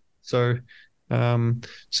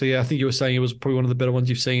yeah, I think you were saying it was probably one of the better ones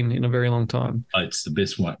you've seen in a very long time. It's the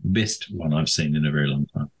best one I've seen in a very long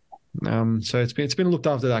time. So it's been looked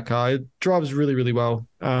after, that car. It drives really, really well.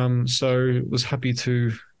 So was happy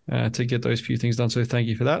to get those few things done. So thank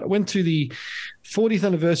you for that. I went to the 40th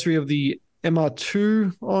anniversary of the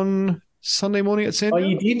MR2 on Sunday morning at Sandown. Oh,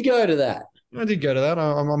 you did go to that? I did go to that.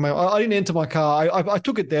 I didn't enter my car. I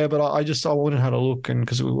took it there, but I went and had a look, and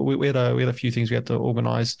because we had a few things we had to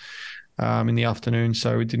organise in the afternoon,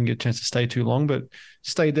 so we didn't get a chance to stay too long. But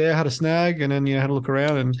stayed there, had a snag, and then had a look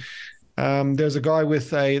around. And there's a guy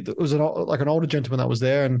with an older gentleman that was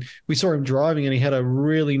there, and we saw him driving, and he had a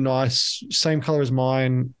really nice, same color as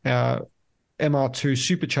mine, MR2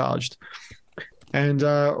 supercharged. And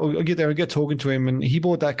I'll get there and get talking to him. And he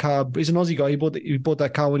bought that car. He's an Aussie guy. He bought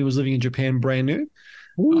that car when he was living in Japan, brand new.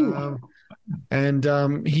 And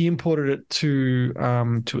he imported it to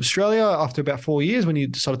Australia after about 4 years when he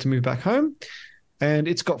decided to move back home. And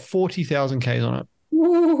it's got 40,000 Ks on it.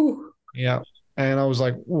 Woo. Yeah, and I was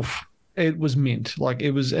like, oof. It was mint. Like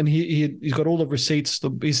it was, and he's got all the receipts.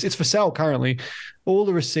 It's for sale currently. All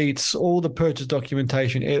the receipts, all the purchase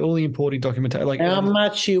documentation, all the importing documentation. Like How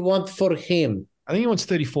much you want for him? I think he wants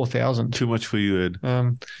 34,000. Too much for you, Ed.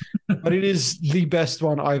 But it is the best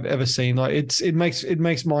one I've ever seen. Like it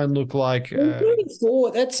makes mine look like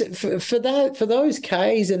 34. That's for those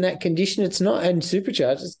Ks in that condition. It's not, and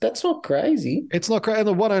superchargers. That's not crazy. it's not great. And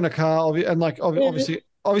the one owner car, and like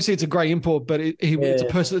obviously it's a grey import, but it's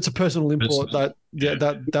a personal import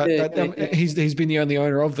he's been the only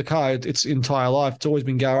owner of the car its entire life. It's always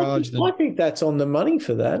been garaged. I think that's on the money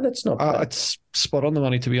for that. That's not bad. It's spot on the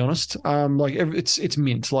money, to be honest. Like it's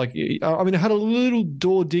mint. Like I mean, it had a little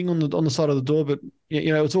door ding on the side of the door, but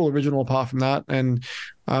it's all original apart from that. And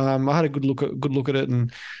I had a good look at it,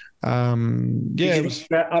 and it was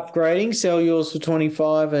upgrading. Sell yours for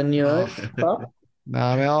 25, and No,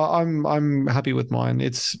 I mean, I'm happy with mine.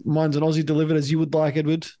 Mine's an Aussie delivered as you would like,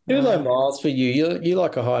 Edward. Too low miles for you. You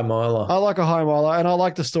like a high miler. I like a high miler, and I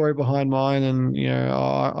like the story behind mine. And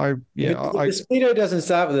If the Speedo doesn't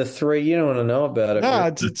start with a 3, you don't want to know about it.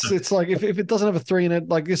 No, it's like if it doesn't have a 3 in it,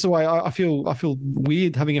 like this way, I feel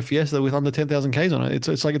weird having a Fiesta with under 10,000 Ks on it.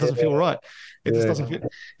 It's like it doesn't feel right. It just doesn't feel.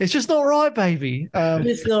 It's just not right, baby.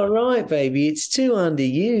 It's not right, baby. It's too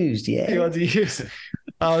underused. Yeah, too underused.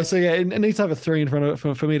 So yeah, it needs to have a 3 in front of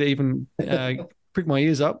it for me to even prick my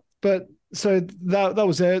ears up. But so that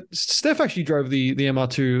was it. Steph actually drove the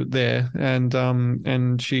MR2 there,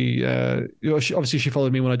 and she obviously she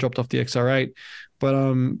followed me when I dropped off the XR8,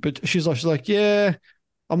 but she's like, yeah,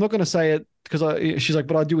 I'm not going to say it because she's like,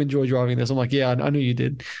 but I do enjoy driving this. I'm like, yeah, I knew you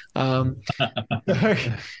did.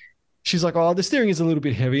 She's like, oh, the steering is a little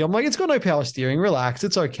bit heavy. I'm like, it's got no power steering. Relax.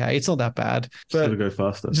 It's okay. It's not that bad. Just got to go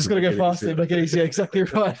faster. Just got to go faster. Make it easier. Exactly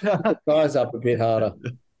right. Guys up a bit harder.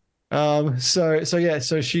 So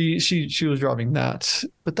she was driving that.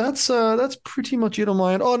 But that's pretty much it on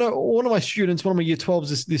my end. Oh no, one of my students, one of my year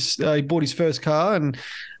 12s, he bought his first car, and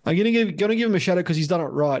I'm gonna give him a shout out because he's done it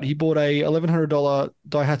right. He bought a $1,100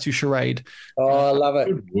 Daihatsu Charade. Oh, I love it.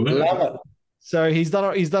 Love it. So he's done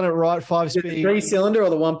it right. 5-speed. 3-cylinder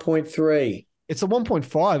or the 1.3? It's a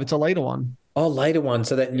 1.5. It's a later one. Oh, later one.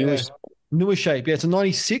 So that newer shape. Yeah, it's a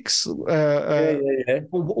 96.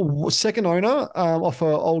 Second owner off her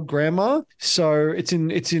old grandma. So it's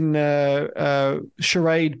in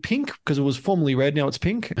Charade pink because it was formerly red. Now it's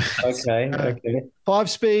pink. Okay.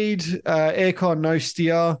 5-speed, aircon, no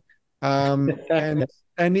steer,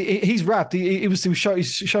 and he's wrapped. He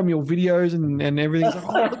showed me all videos and everything. Like,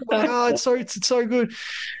 oh, look at my car. It's so good.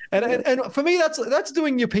 And for me, that's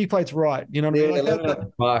doing your P plates right. You know what I mean? Like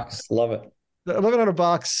 $11 love it.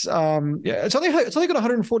 $1,100. It's only got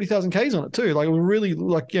 140,000 Ks on it too. Like we're really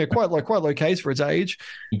quite low Ks for its age.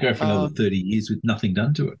 You go for another 30 years with nothing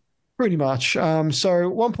done to it. Pretty much. So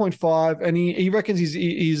 1.5, and he reckons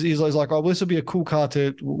he's like, oh, well, this will be a cool car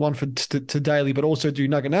to daily, but also do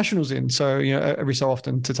Nugget Nationals in. So every so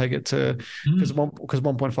often to take it to because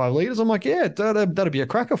 1.5 liters. I'm like, yeah, that'd be a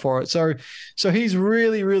cracker for it. So he's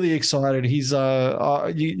really really excited. He's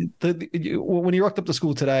when he rocked up to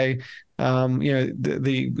school today,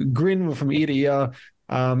 the grin from ear to ear.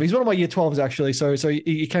 He's one of my year 12s actually. So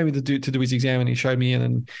he came in to do his exam, and he showed me in,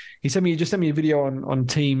 and he sent me a video on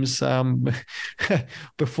Teams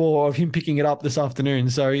before of him picking it up this afternoon.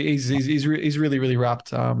 So he's really really wrapped.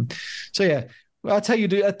 So yeah, that's how you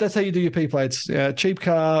do your P plates. Cheap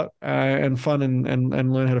car and fun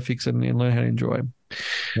and learn how to fix it and learn how to enjoy.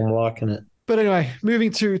 I'm liking it. But anyway,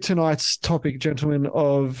 moving to tonight's topic, gentlemen,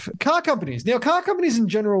 of car companies. Now, car companies in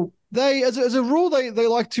general, they, as a rule, they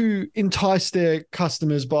like to entice their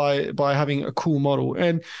customers by having a cool model.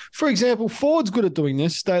 And for example, Ford's good at doing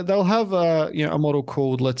this. They'll have a model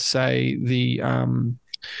called, let's say, the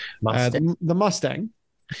Mustang. The Mustang.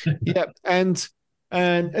 Yeah, and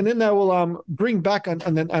then they will bring back a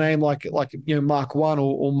name like Mark 1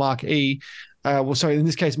 or Mark E. In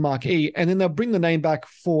this case, Mark E, and then they'll bring the name back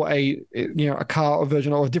for a car or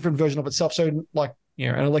version or a different version of itself. So like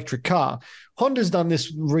an electric car. Honda's done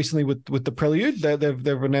this recently with the Prelude. They've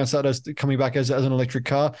announced that as coming back as an electric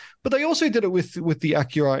car, but they also did it with the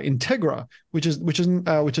Acura Integra, which is now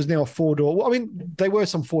a 4-door. Well, I mean, they were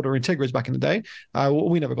some 4-door Integras back in the day.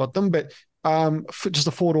 We never got them, but just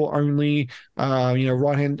a 4-door only,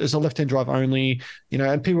 it's a left-hand drive only,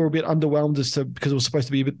 and people were a bit underwhelmed because it was supposed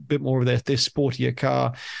to be a bit more of their sportier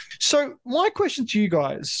car. So my question to you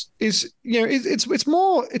guys is, it's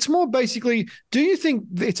more basically, do you think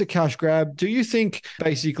it's a cash grab? Do you think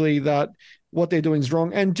basically that what they're doing is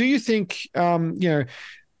wrong? And do you think,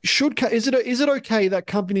 is it okay that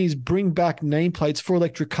companies bring back nameplates for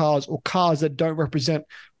electric cars or cars that don't represent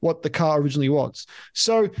what the car originally was?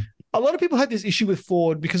 So a lot of people had this issue with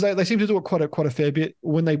Ford because they seem to do it quite a fair bit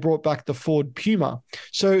when they brought back the Ford Puma.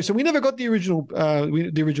 So we never got the original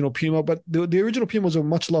Puma, but the original Puma was a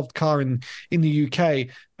much loved car in the UK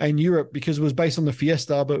and Europe because it was based on the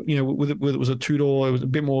Fiesta, but with it was a two door, it was a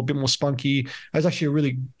bit more spunky. It was actually a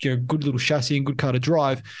really good little chassis and good car to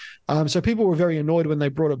drive. So people were very annoyed when they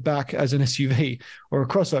brought it back as an SUV or a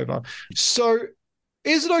crossover. So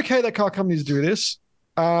is it okay that car companies do this?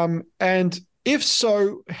 And if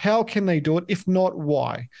so, how can they do it? If not,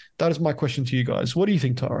 why? That is my question to you guys. What do you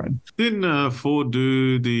think, Tyrone? Didn't Ford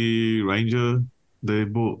do the Ranger? They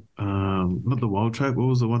bought not the Wild Track. What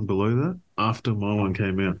was the one below that? After my one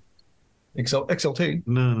came out. XLT?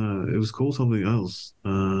 No, it was called something else.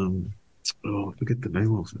 I forget the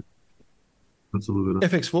name of it. Let's look it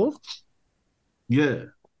up. FX4? Yeah,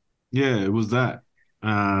 it was that.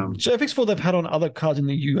 So FX4 they've had on other cars in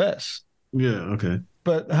the US. Yeah, okay.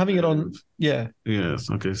 But having it on, yeah. Yes,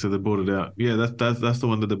 okay. So they bought it out. Yeah, that's the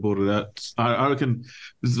one that they bought it out. I reckon.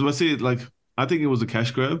 I see it like I think it was a cash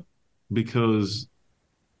grab because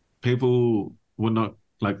people were not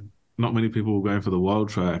many people were going for the Wild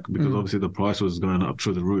Track because obviously the price was going up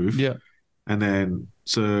through the roof. Yeah. And then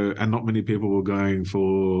and not many people were going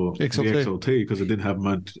for the XLT because it didn't have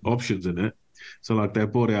much options in it. So like they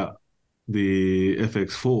bought out the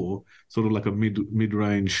FX4, sort of like a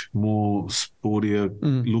mid-range, more sportier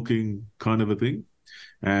looking kind of a thing.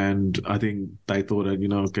 And I think they thought that,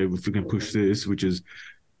 okay, if we can push this, which is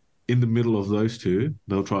in the middle of those two,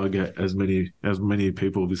 they'll try to get as many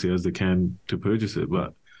people obviously as they can to purchase it.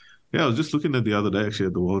 But yeah, I was just looking at the other day actually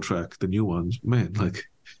at the Wild Track, the new ones. Man, like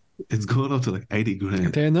it's gone up to like 80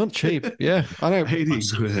 grand. They're not cheap. Yeah, I know. 80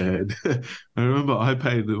 grand. I remember I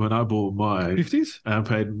paid when I bought mine. 50s? I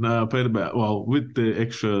paid about, well, with the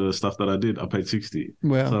extra stuff that I did, I paid 60.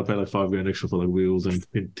 Wow. So I paid like 5 grand extra for like wheels and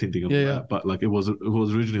tinting and all that. But like it was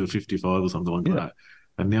originally 55 or something like that.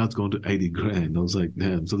 And now it's gone to 80 grand. I was like,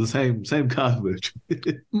 damn. So the same car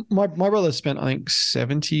virtually. My brother spent, I think,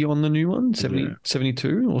 70 on the new one,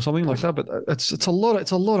 72 or something like that. But it's a lot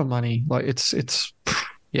of money. Like it's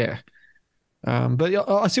yeah. But yeah,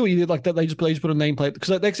 I see what you did. Like that, they just put a nameplate because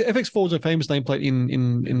like, the FX4 is a famous nameplate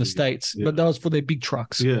in the States, but that was for their big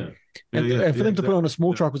trucks. Yeah. And for them to put on a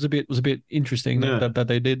small truck was a bit interesting that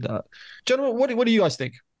they did that. Gentlemen, what do you guys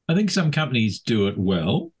think? I think some companies do it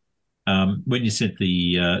well. When you sent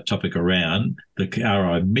the topic around, the car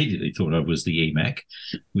I immediately thought of was the EMAC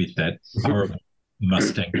with that horrible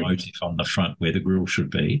Mustang motif on the front where the grille should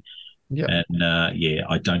be. Yeah, and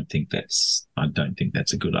I don't think that's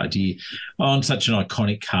a good idea on such an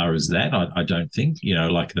iconic car as that. I don't think,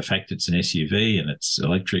 like the fact it's an SUV and it's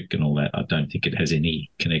electric and all that. I don't think it has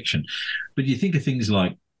any connection. But you think of things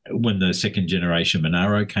like when the second generation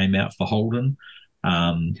Monaro came out for Holden.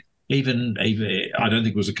 Even I don't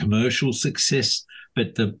think it was a commercial success,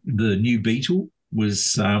 but the new Beetle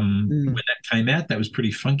was when that came out. That was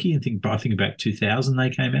pretty funky. I think about 2000 they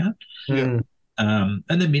came out. Yeah. And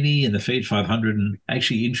the Mini and the Fiat 500, and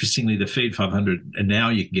actually, interestingly, the Fiat 500, and now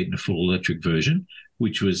you can get in a full electric version,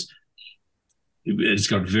 which it's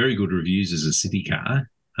got very good reviews as a city car,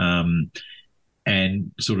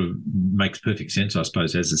 and sort of makes perfect sense, I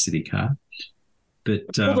suppose, as a city car.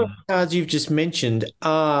 But all the cars you've just mentioned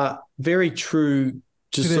are very true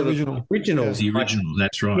to sort of originals. The original,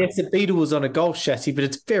 that's right. Yes, the Beetle was on a Golf chassis, but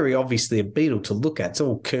it's very obviously a Beetle to look at. It's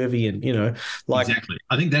all curvy and, Exactly.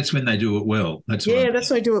 I think that's when they do it well. That's when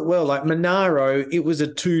they do it well. Like Monaro, it was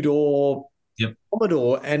a two-door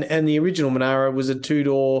Commodore, and the original Monaro was a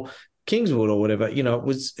two-door Kingswood or whatever.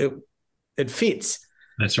 It fits.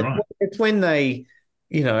 That's right. It's when they,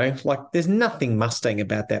 there's nothing Mustang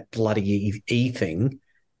about that bloody E thing.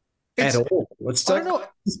 At all. It's like,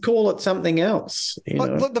 just call it something else.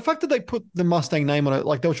 The fact that they put the Mustang name on it,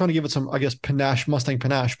 like they were trying to give it some, I guess, panache, Mustang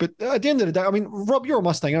panache. But at the end of the day, I mean, Rob, you're a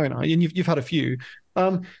Mustang owner, and you've had a few.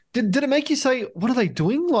 Did it make you say, what are they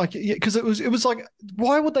doing? Like, because it was like,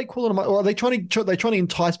 why would they call it or are they trying to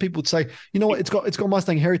entice people to say, you know what, it's got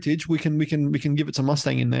Mustang heritage. We can give it some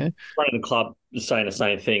Mustang in there. The club is saying the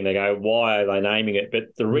same thing. They go, why are they naming it?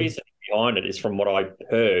 But the reason behind it is, from what I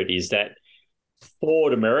heard, is that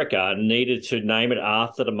Ford America needed to name it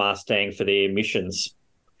after the Mustang for their emissions.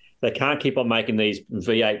 They can't keep on making these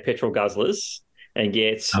V8 petrol guzzlers and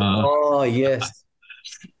get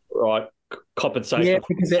compensation. Yeah,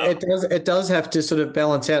 because it does have to sort of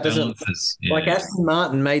balance out, doesn't it? Yeah. Like Aston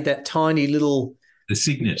Martin made that tiny little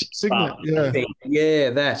Signet,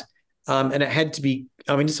 that, and it had to be.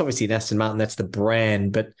 I mean, it's obviously an Aston Martin. That's the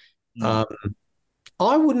brand, but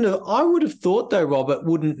I would have thought though, Rob, it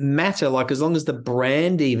wouldn't matter. Like as long as the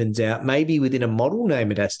brand evens out, maybe within a model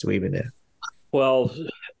name it has to even out. Well,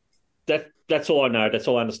 that's all I know. That's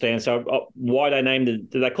all I understand. So why they named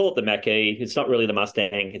it? They call it the Mach-E. It's not really the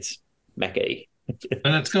Mustang. It's Mach-E.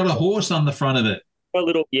 And it's got a horse on the front of it. A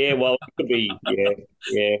little, yeah. Well, it could be,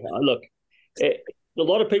 yeah. Look, a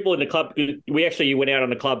lot of people in the club. We actually went out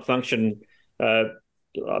on a club function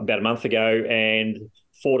about a month ago, and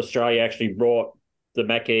Ford Australia actually brought the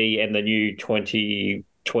Mach-E and the new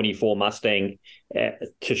 2024 Mustang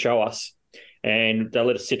to show us. And they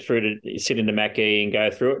let us sit in the Mach-E and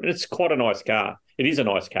go through it. And it's quite a nice car. It is a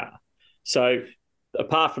nice car. So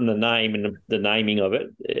apart from the name and the naming of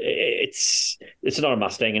it, it's not a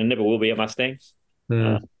Mustang, and it never will be a Mustang.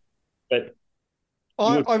 But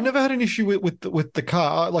I've never had an issue with the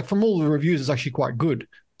car. Like from all the reviews, it's actually quite good.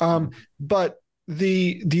 But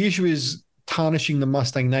the issue is tarnishing the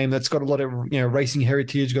Mustang name that's got a lot of racing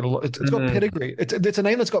heritage, it's got pedigree. It's a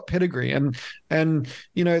name that's got pedigree, and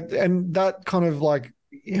that kind of like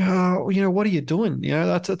what are you doing?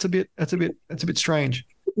 That's a bit strange.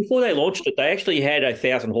 Before they launched it, they actually had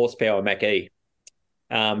 1,000 horsepower Mach-E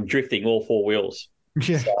drifting all four wheels.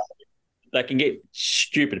 Yeah, so they can get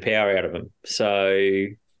stupid power out of them. So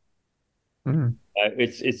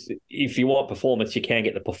it's if you want performance, you can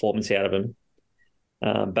get the performance out of them.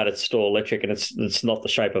 But it's still electric, and it's not the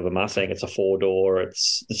shape of a Mustang. It's a 4-door.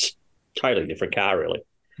 It's totally different car, really.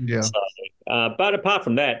 Yeah. So, but apart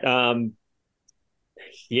from that,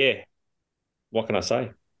 what can I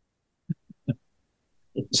say?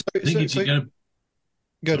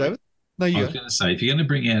 Go, David. No, you. I was going to say, if you're going to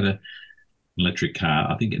bring out an electric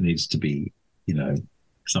car, I think it needs to be,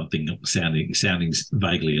 something sounding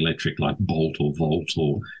vaguely electric, like Bolt or Volt,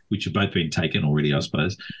 which have both been taken already, I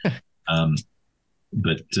suppose.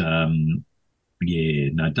 But don't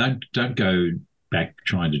go back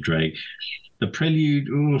trying to drag the Prelude.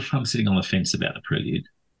 Oh, I'm sitting on the fence about the Prelude.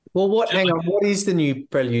 Well, hang on. What is the new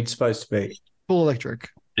Prelude supposed to be? Full electric.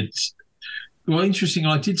 It's interesting.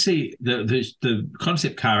 I did see the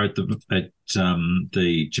concept car at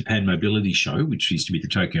the Japan Mobility Show, which used to be the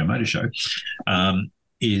Tokyo Motor Show,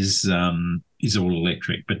 is all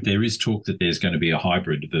electric. But there is talk that there's going to be a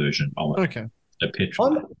hybrid version of it. Okay. A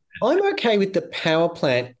petrol. I'm okay with the power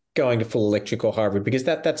plant going to full electric or hybrid because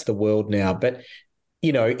that's the world now. But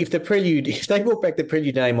if they brought back the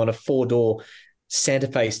Prelude name on a 4-door Santa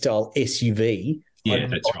Fe style SUV,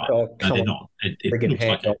 that's right. No, they're not. It looks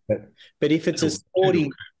like but if it's a sporty,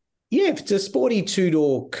 if it's a sporty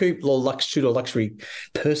 2-door coupe or luxury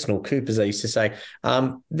personal coupe, as they used to say,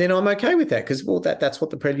 then I'm okay with that because that's what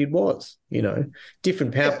the Prelude was.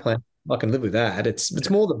 Different power plant. I can live with that. It's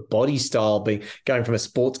more the body style going from a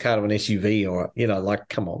sports car to an SUV, or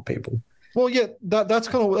come on, people. Well, yeah, that's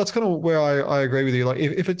kind of where I agree with you. Like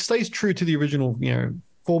if it stays true to the original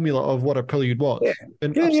formula of what a Prelude was,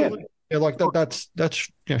 then absolutely, like that's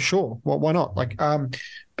sure. Well, why not? Like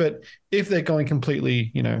but if they're going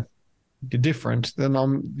completely different, then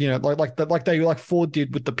like Ford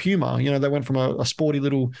did with the Puma. They went from a sporty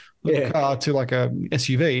little car to like a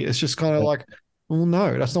SUV. It's just kind of like. Well,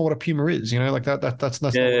 no, that's not what a Puma is. That's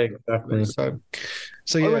not. Exactly. So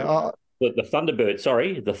yeah. The Thunderbird.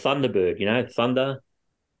 Sorry, the Thunderbird. Thunder,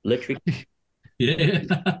 electric. Yeah.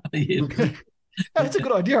 That's a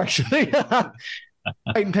good idea, actually.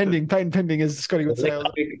 Patent pending, as Scotty would say.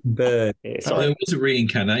 Bird. So there was a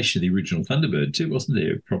reincarnation of the original Thunderbird too, wasn't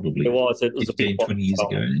there? Probably. It was. It was 15, 20 years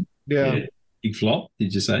ago. Yeah. Big flop.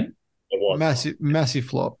 Did you say? It was massive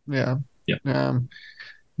flop. Yeah. Yeah.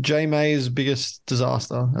 J. May's biggest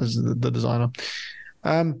disaster as the designer.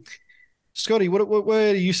 Scotty,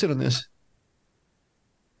 where do you sit on this?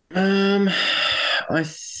 I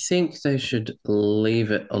think they should leave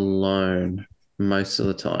it alone most of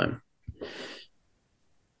the time.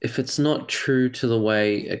 If it's not true to the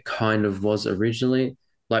way it kind of was originally,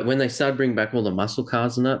 like when they started bringing back all the muscle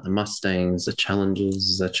cars and that, the Mustangs, the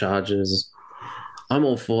Challengers, the Chargers, I'm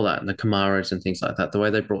all for that, and the Camaros and things like that, the way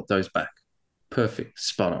they brought those back. Perfect,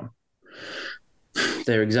 spot on.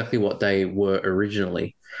 They're exactly what they were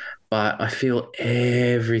originally. But I feel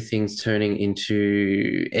everything's turning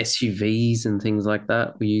into SUVs and things like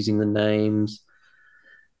that. We're using the names.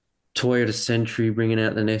 Toyota Century bringing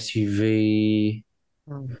out an SUV.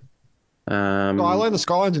 Skyline, the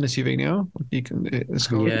Skyline's an SUV now. You can, it's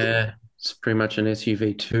pretty much an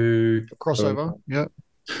SUV too. Crossover, yeah.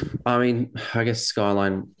 I mean, I guess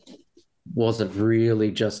Skyline wasn't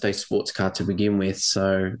really just a sports car to begin with,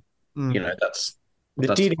 so it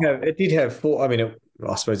did have four. I mean,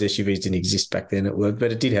 I suppose SUVs didn't exist back then.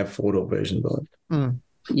 But it did have 4-door versions of it.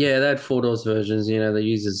 Yeah, they had four doors versions. They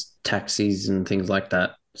use as taxis and things like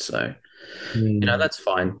that. So that's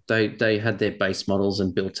fine. They had their base models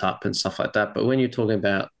and built up and stuff like that. But when you're talking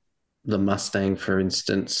about the Mustang, for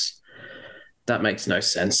instance, that makes no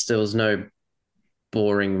sense. There was no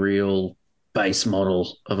boring real base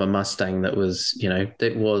model of a Mustang that was,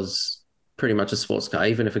 that was pretty much a sports car,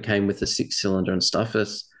 even if it came with a 6-cylinder and stuff.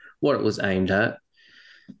 That's what it was aimed at.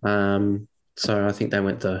 So I think they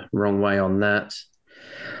went the wrong way on that.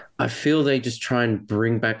 I feel they just try and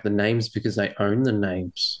bring back the names because they own the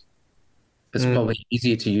names. It's probably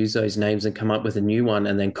easier to use those names and come up with a new one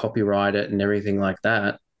and then copyright it and everything like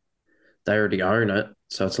that. They already own it,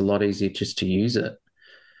 so it's a lot easier just to use it.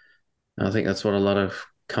 I think that's what a lot of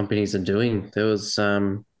companies are doing. There was,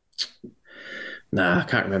 I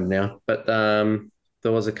can't remember now, but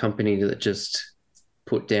there was a company that just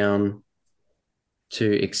put down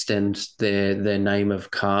to extend their name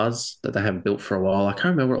of cars that they haven't built for a while. I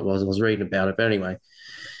can't remember what it was. I was reading about it, but anyway,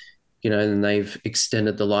 and they've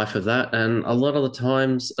extended the life of that. And a lot of the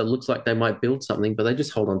times it looks like they might build something, but they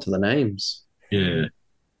just hold on to the names. Yeah.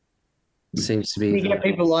 It seems to be. You get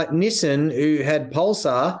people like Nissan who had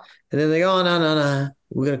Pulsar, and then they go, oh, no,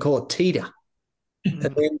 we're going to call it Teeter. And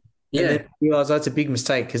then you realise that's a big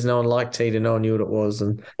mistake because no one liked Teeter, no one knew what it was,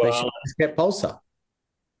 and they should have just kept Pulsar.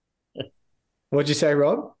 What'd you say,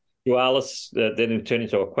 Rob? Dualis, then it turned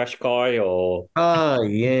into a Qashqai or... Oh,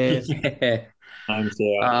 yeah. Yeah.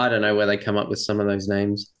 I don't know where they come up with some of those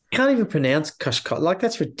names. You can't even pronounce Qashqai. Like,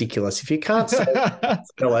 that's ridiculous. If you can't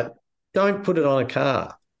spell it, don't put it on a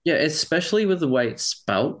car. Yeah, especially with the way it's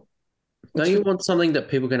spelt. Don't you want something that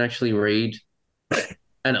people can actually read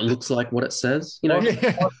and it looks like what it says?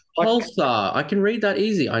 Pulsar. I can read that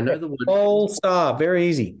easy. I know the word. Pulsar. Very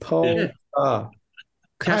easy. Pulsar. Yeah.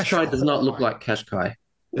 Qashqai does not look like Qashqai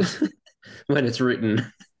when it's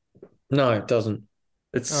written. No, it doesn't.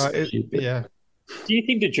 It's yeah. Do you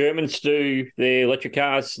think the Germans do their electric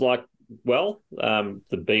cars the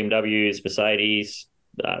BMWs, Mercedes,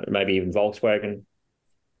 maybe even Volkswagen?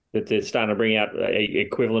 That they're starting to bring out a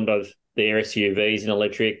equivalent of their SUVs in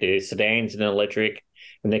electric, their sedans in electric,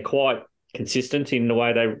 and they're quite consistent in the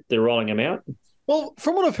way they're rolling them out. Well,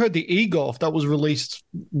 from what I've heard, the e-Golf that was released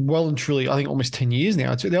well and truly, I think almost 10 years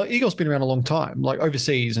now. The e-Golf's been around a long time, like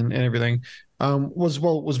overseas and everything. Was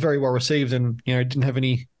very well received and didn't have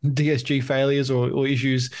any DSG failures or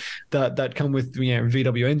issues that come with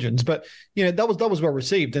VW engines. But that was well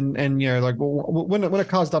received and like when a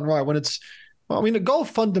car's done right, when it's a Golf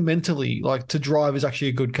fundamentally, like to drive, is actually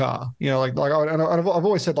a good car. I've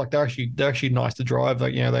always said like they're actually nice to drive.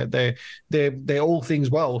 Like they're all things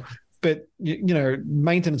well. But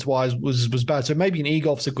maintenance wise was bad. So maybe an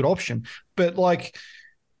e-Golf's a good option. But like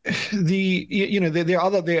there are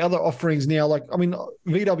other offerings now. Like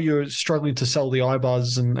VW is struggling to sell the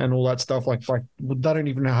iBuzz and all that stuff. Like they don't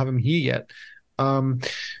even have them here yet.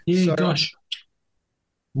 Gosh.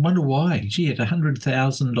 I wonder why. Gee, at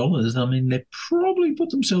 $100,000, they probably put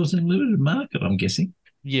themselves in a limited market, I'm guessing.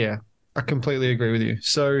 Yeah, I completely agree with you.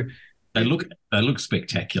 So they look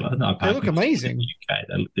spectacular. They look amazing. In the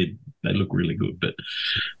UK. They look really good, but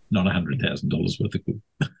not $100,000 worth of good.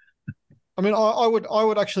 I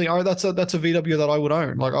would actually. That's a VW that I would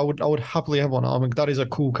own. Like I would happily have one. That is a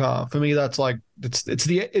cool car for me. That's like but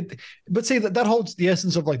see that holds the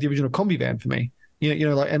essence of like the original combi van for me. And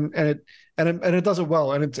it does it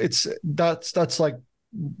well. And that's like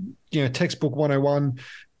textbook 101.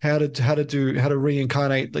 How to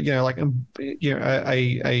reincarnate a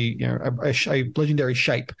legendary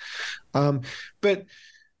shape. But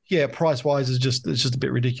yeah, price wise it's just a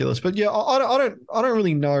bit ridiculous. But yeah, I don't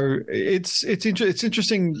really know. It's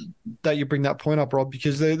interesting that you bring that point up, Rob,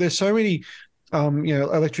 because there's so many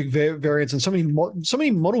electric variants and so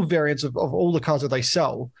many model variants of all the cars that they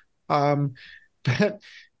sell. But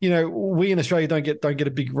we in Australia don't get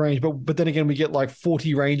a big range, but then again we get like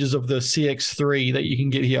 40 ranges of the CX-3 that you can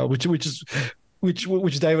get here, which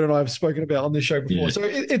David and I have spoken about on this show before. Yeah. So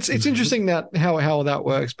it's interesting that how that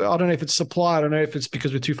works, but I don't know if it's supply. I don't know if it's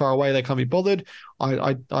because we're too far away they can't be bothered.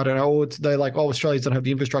 I don't know. Or they're like, Australians don't have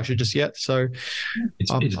the infrastructure just yet. So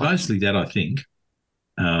it's mostly that, I think.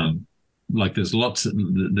 Like there's lots.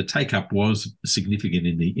 The take up was significant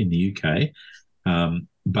in the UK.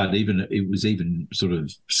 But it was even sort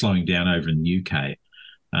of slowing down over in the UK.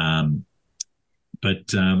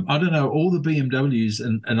 But I don't know, all the BMWs,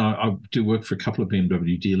 and I do work for a couple of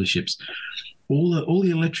BMW dealerships, all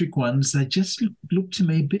the electric ones, they just look to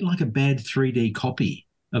me a bit like a bad 3D copy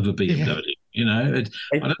of a BMW. Yeah.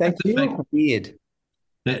 They look weird.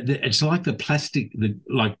 It's like the plastic,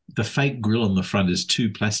 the fake grille on the front is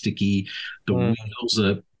too plasticky. The wheels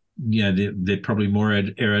are they're probably more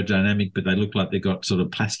aerodynamic, but they look like they've got sort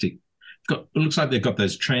of plastic. It looks like they've got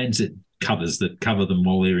those transit covers that cover them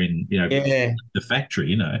while they're in, the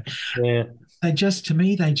factory. Yeah.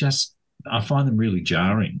 I find them really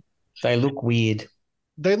jarring. They look weird.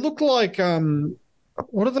 They look like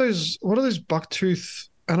what are those bucktooth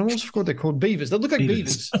animals? I forgot what they're called. Beavers. They look like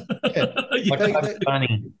beavers. Yeah.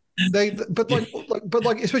 Funny. But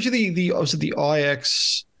especially the obviously the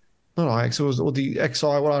IX, not IX, or the XI.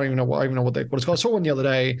 Well, I don't even know what it's called. I saw one the other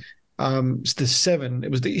day. It's the 7.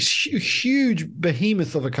 It was this huge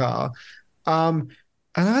behemoth of a car.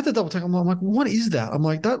 And I had to double check. I'm like, what is that? I'm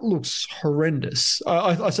like, that looks horrendous.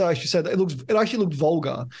 I actually said that it actually looked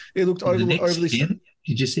vulgar. It looked overly.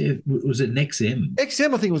 Did you say was it an XM? XM,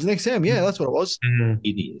 I think it was an XM. Yeah, that's what it was.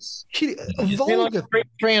 Hideous. Vulgar. Like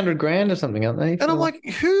 $300,000 or something, aren't they? And I'm like,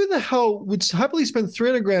 who the hell would happily spend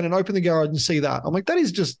 $300,000 and open the garage and see that? I'm like, that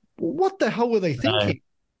is just, what the hell were they thinking?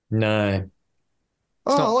 No.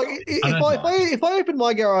 If I opened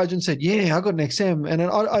my garage and said, "Yeah, I got an XM,"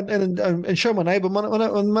 and show my neighbor, my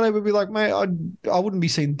neighbor would be like, "Mate, I wouldn't be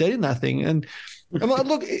seen dead in that thing." And I'm like,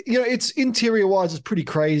 look, it's interior wise, it's pretty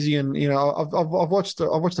crazy, and I've watched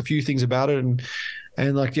a few things about it,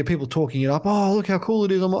 and like people talking it up. Oh, look how cool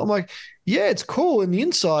it is. I'm like, yeah, it's cool in the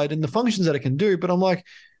inside and the functions that it can do, but I'm like,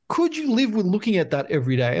 could you live with looking at that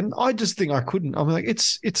every day? And I just think I couldn't. I'm like,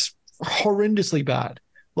 it's horrendously bad.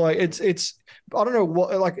 Like it's I don't know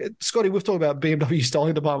what, like Scotty, we've talked about BMW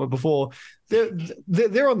styling department before.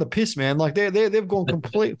 They're on the piss, man. Like they've gone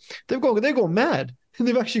complete. They've gone mad.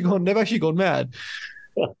 They've actually gone mad.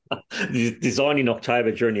 Design in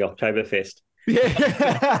October during the Oktoberfest.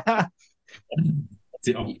 Yeah.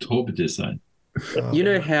 The October design. You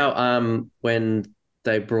know how when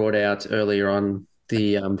they brought out earlier on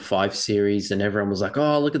the 5 Series and everyone was like,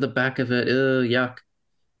 "Oh, look at the back of it. Yuck."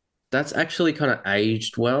 That's actually kind of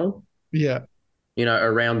aged well. Yeah.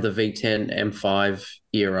 Around the V10 M5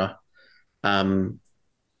 era. I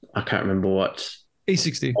can't remember what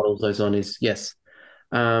E60 model those on is. Yes.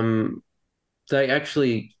 They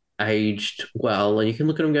actually aged well, and you can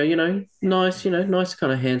look at them and go, nice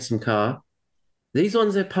kind of handsome car. These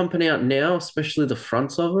ones they're pumping out now, especially the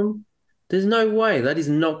fronts of them, there's no way that is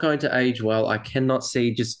not going to age well. I cannot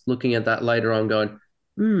see just looking at that later on going,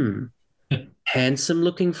 handsome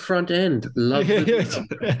looking front end. Love it.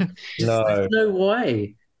 No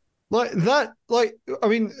way. I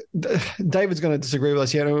mean, David's going to disagree with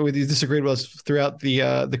us. He's disagreed with us throughout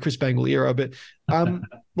the Chris Bangle era, but I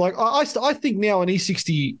think now an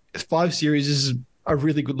E60 5 Series is a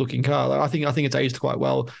really good looking car. Like, I think it's aged quite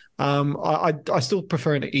well. I still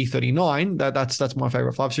prefer an E39. That's my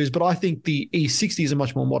favorite 5 Series, but I think the E60 is a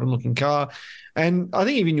much more modern looking car. And I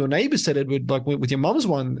think even your neighbors said, Edward, like with your mum's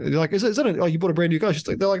one, they're like, is that you bought a brand new car?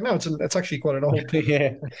 They're like, no, it's actually quite an old.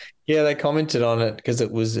 Yeah, they commented on it because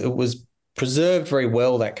it was preserved very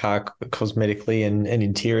well, that car, cosmetically and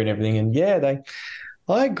interior and everything. And yeah,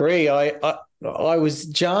 I agree. I was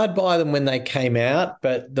jarred by them when they came out,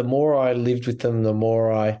 but the more I lived with them, the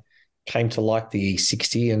more I came to like the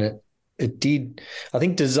E60, and it did. I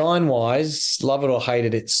think design-wise, love it or hate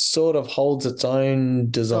it, it sort of holds its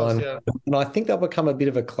own design. Yeah. And I think they'll become a bit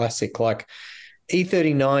of a classic. Like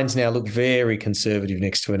E39s now look very conservative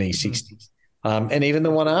next to an E60. And even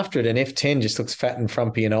the one after it, an F10, just looks fat and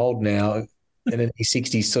frumpy and old now, and an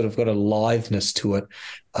E60's sort of got a litheness to it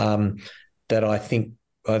that I think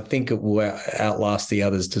it will outlast the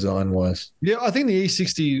others design-wise. Yeah, I think the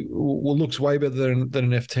E60 looks way better than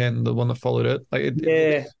an F10, the one that followed it.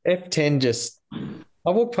 F10 just...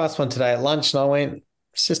 I walked past one today at lunch and I went,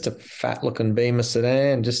 it's just a fat-looking Beamer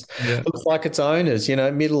sedan. Just looks like its owners,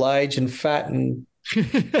 middle-aged and fat and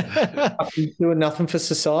doing nothing for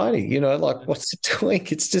society. Like, what's it doing?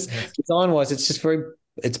 It's just, design-wise, it's just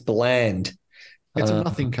it's bland. It's a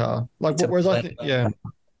nothing car. Whereas I think,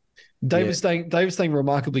 David's staying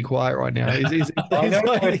remarkably quiet right now. He's it's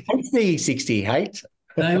the E60 hate.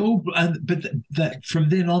 They all, but that from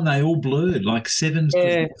then on, they all blurred, like 7s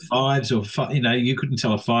to 5s or 5. You couldn't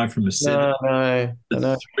tell a 5 from a 7. No.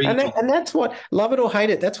 And that's what, love it or hate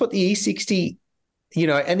it, that's what the E60,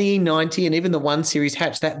 and the E90 and even the 1 Series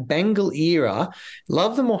hatch, that Bangle era,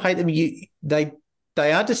 love them or hate them,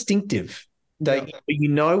 they are distinctive. You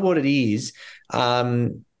know what it is,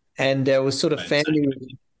 and there was sort of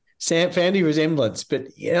family resemblance, but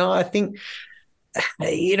I think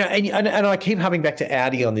and I keep coming back to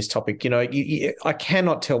Audi on this topic. I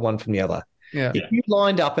cannot tell one from the other. Yeah. If you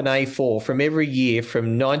lined up an A4 from every year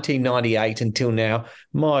from 1998 until now,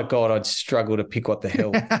 my God, I'd struggle to pick what the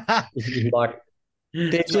hell. Like,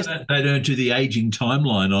 They're So just they don't do the aging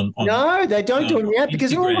timeline on no, they don't do them yet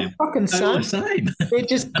because they're all the Instagram. fucking They're all the same. same. They're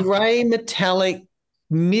just grey, metallic,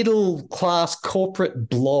 middle class corporate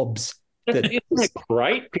blobs. Isn't that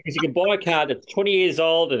great? Because you can buy a car that's 20 years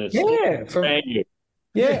old and it's Yeah, brand new.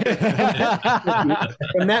 Yeah.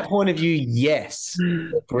 From that point of view, yes,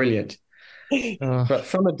 brilliant. But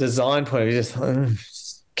from a design point of view, just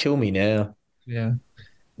kill me now. Yeah.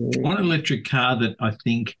 One electric car that I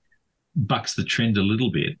think bucks the trend a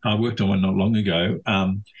little bit. I worked on one not long ago,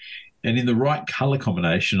 and in the right colour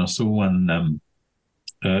combination, I saw one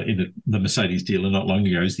in the Mercedes dealer not long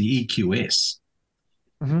ago. Is the EQS.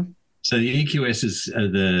 Mm-hmm. So the EQS is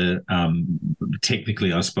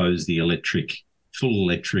technically, I suppose, the full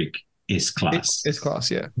electric S-Class.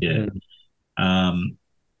 S-Class, yeah. Yeah.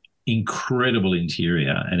 Incredible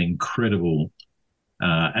interior and incredible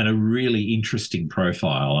and a really interesting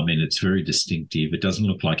profile. I mean, it's very distinctive. It doesn't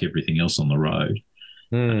look like everything else on the road.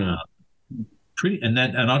 And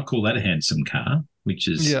I'd call that a handsome car, which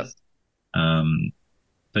is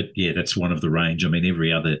but yeah, that's one of the range. I mean,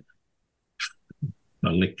 every other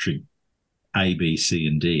electric A, B, C,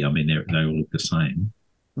 and D, I mean, they all look the same.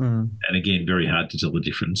 And again, very hard to tell the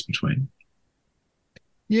difference between.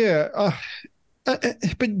 Yeah, but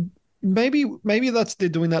maybe that's they're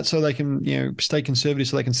doing that so they can stay conservative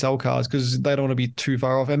so they can sell cars because they don't want to be too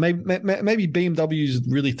far off. And maybe BMW is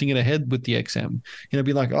really thinking ahead with the XM.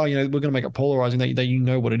 Be like, oh, we're going to make it polarizing that you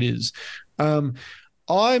know what it is.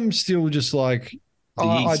 I'm still just like the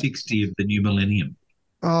E60 of the new millennium.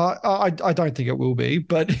 I don't think it will be,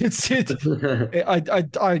 but I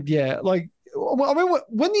mean,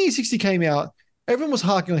 when the E60 came out, everyone was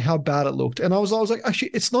harking on how bad it looked, and I was like,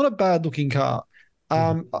 actually, it's not a bad looking car.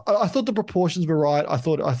 I thought the proportions were right. I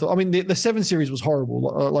thought. I mean, the 7 Series was horrible.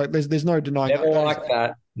 Like, there's no denying. Never liked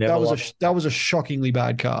that. That was a shockingly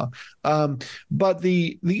bad car. But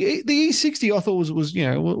the E60 I thought was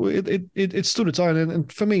it stood its own,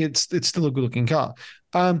 and for me, it's still a good looking car.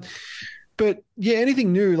 But yeah,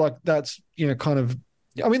 anything new like that's kind of.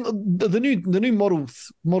 I mean, the new Model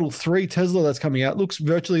 3 Tesla that's coming out looks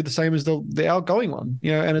virtually the same as the outgoing one,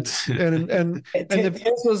 and it's and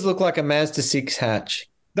Teslas look like a Mazda 6 hatch.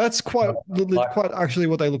 That's quite actually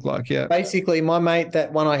what they look like. Yeah. Basically, my mate,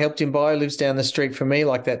 that one I helped him buy, lives down the street from me,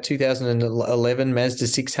 like that 2011 Mazda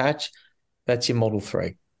 6 hatch. That's your Model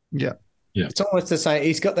 3. Yeah. Yeah. It's almost the same.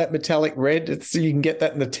 He's got that metallic red. You can get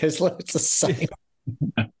that in the Tesla. It's the same.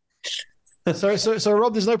 So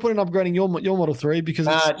Rob, there's no point in upgrading your Model 3 because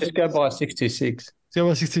just go buy a 626. Go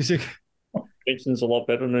buy a 626. Suspension's a lot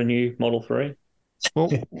better than a new Model 3.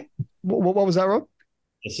 Well, what was that, Rob?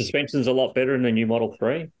 The suspension's a lot better than a new Model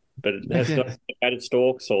 3, but it has no added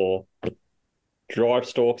stalks or drive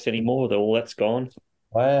stalks anymore. All that's gone.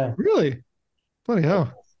 Wow. Really? Bloody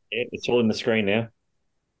hell. Yeah, it's all in the screen now.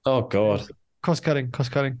 Oh, God. Cost cutting.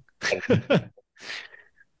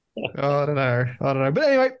 I don't know. But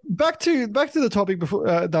anyway, back to the topic before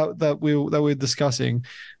that we're discussing.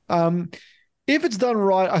 If it's done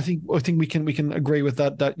right, I think we can agree with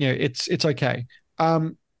that. That it's okay.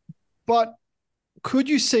 But could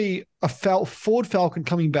you see a Ford Falcon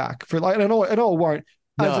coming back for I know it won't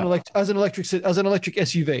as an electric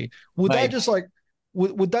SUV? Would that just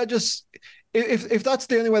would that just if that's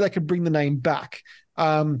the only way they could bring the name back?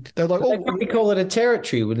 They're like, they'd probably call it a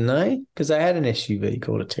Territory, wouldn't they? Because they had an SUV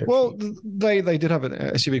called a Territory. Well, they did have an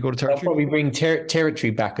SUV called a Territory. They'll probably bring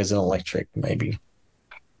Territory back as an electric, maybe.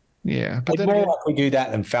 Yeah, but they'd more likely do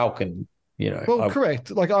that than Falcon. Well, correct.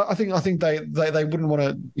 Like I think they wouldn't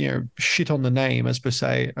want to shit on the name as per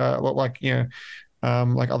se, like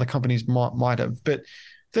other companies might have. But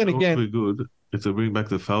then again, it would be good if they bring back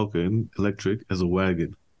the Falcon electric as a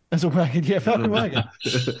wagon. As a wagon, yeah, Falcon wagon.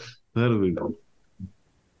 That'll be good.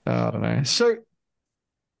 I don't know. So,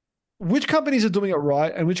 which companies are doing it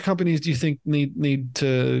right, and which companies do you think need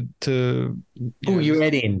to pull your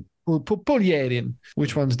head in? Pull your head in.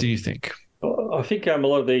 Which ones do you think? I think a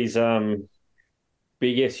lot of these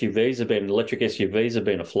big SUVs electric SUVs have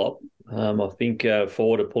been a flop. I think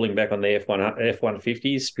Ford are pulling back on their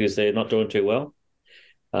F-150s because they're not doing too well.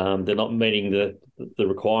 They're not meeting the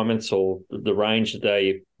requirements or the range that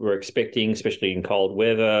they were expecting, especially in cold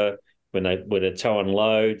weather. When they're towing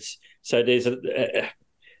loads. So there's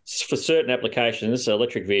for certain applications,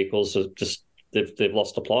 electric vehicles are just they've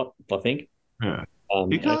lost the plot, I think. Yeah.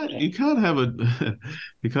 You can't have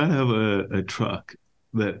a truck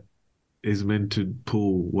that is meant to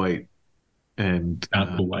pull weight and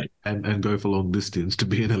go for long distance to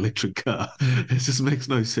be an electric car. It just makes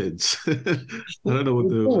no sense. I don't know what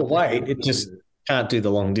the pull weight. It just Can't do the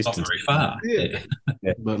long Not distance. very far. Yeah.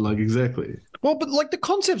 But like exactly. Well, but like the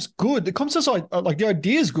concept's good. The concept's like the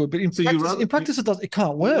idea is good, but in So practice, it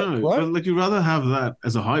can't work, No, right? but like you'd rather have that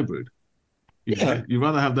as a hybrid. Yeah. You'd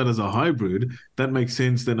rather have that as a hybrid. That makes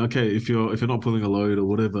sense. Then okay, if you're not pulling a load or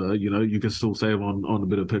whatever, you can still save on a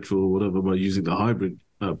bit of petrol or whatever by using the hybrid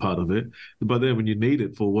part of it. But then when you need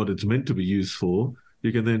it for what it's meant to be used for,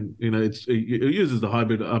 you can then it uses the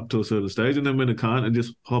hybrid up to a certain stage, and then when it can't, it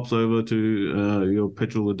just hops over to your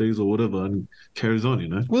petrol or diesel or whatever and carries on.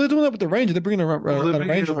 Well, they're doing that with the Ranger. They're bringing a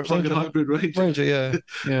Ranger, hybrid Ranger. yeah.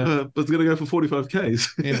 But it's going to go for 45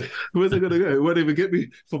 Ks. Yeah. Where's it going to go? It won't even get me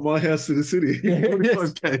from my house to the city.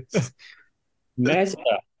 45 Ks. Mazda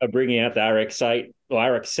are bringing out the RX-8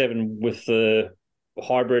 or RX-7 with the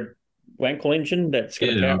hybrid Wankel engine that's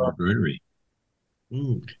going to power. Rotary.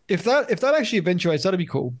 If that actually eventuates, that'd be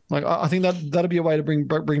cool. Like I think that'd be a way to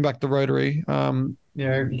bring back the rotary.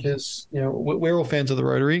 Because we're all fans of the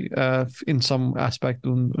rotary, in some aspect,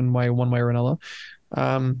 in one way or another.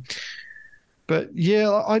 But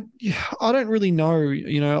yeah, I don't really know.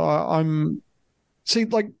 I'm see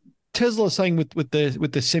like Tesla saying with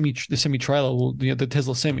the semi trailer, or the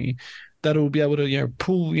Tesla semi, that it will be able to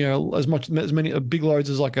pull as many big loads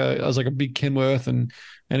as like a big Kenworth and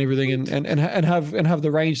everything, and have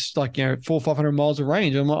the range like 400-500 miles of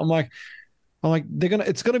range. I'm like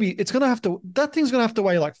it's gonna have to, that thing's gonna have to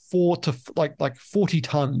weigh like 40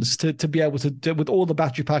 tons to be able to, with all the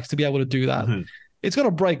battery packs, to be able to do that. Mm-hmm. It's gonna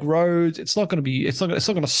break roads. It's not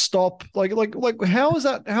gonna stop. Like how is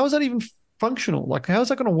that even functional? Like how is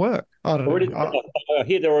that gonna work? I don't know. I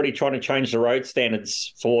hear they're already trying to change the road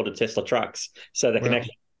standards for the Tesla trucks so they can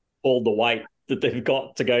actually hold the weight that they've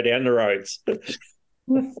got to go down the roads.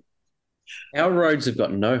 Our roads have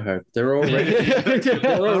got no hope. They're already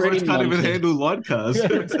can't even handle light cars.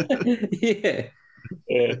 Yeah.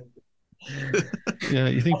 Yeah,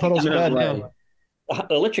 you think puddles are bad now?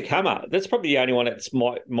 Electric Hummer, that's probably the only one that's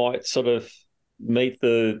might sort of meet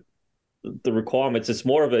the requirements. It's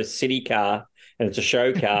more of a city car and it's a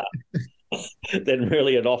show car than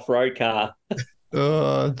really an off-road car.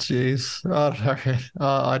 Oh, jeez.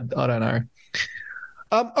 I don't know.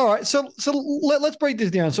 All right, so let's break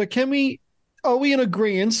this down. So are we in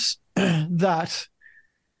agreement that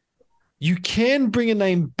you can bring a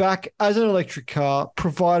name back as an electric car,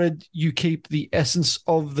 provided you keep the essence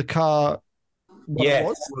of the car?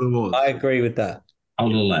 Yes, I agree with that. I'll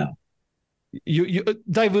allow. You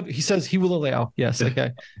David, he says he will allow. Yes,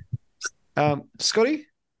 okay. Scotty?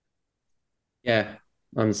 Yeah,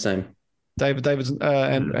 I'm the same. David's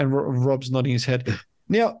and Rob's nodding his head.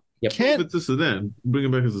 Now, if it's a sedan, bring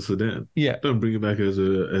it back as a sedan. Yeah. Don't bring it back as a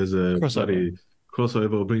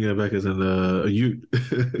crossover, or bring it back as a ute.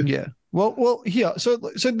 Yeah. Well, here. So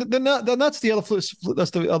then that's the other flip.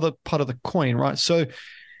 That's the other part of the coin, right? So,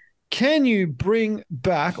 can you bring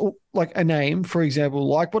back like a name, for example,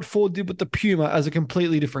 like what Ford did with the Puma, as a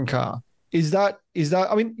completely different car? Is that?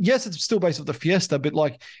 I mean, yes, it's still based off the Fiesta, but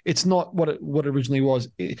like it's not what it originally was.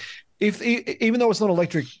 Even though it's not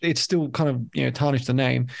electric, it's still kind of tarnished the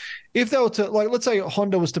name. If they were to, like, let's say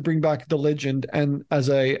Honda was to bring back the Legend and as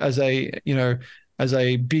a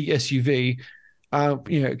big SUV,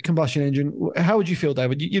 combustion engine, how would you feel,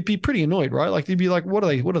 David? You'd be pretty annoyed, right? Like you'd be like, what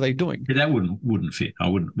are they doing? Yeah, that wouldn't fit. I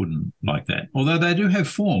wouldn't like that. Although they do have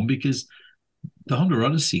form, because the Honda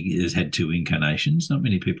Odyssey has had two incarnations. Not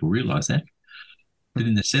many people realise that. But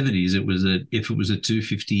in the 70s, if it was a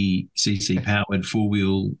 250cc powered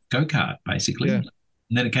four-wheel go-kart, basically. Yeah. And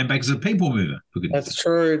then it came back as a people mover. That's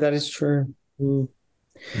true. That is true. Mm.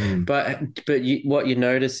 Mm. But what you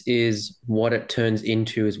notice is what it turns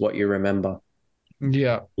into is what you remember.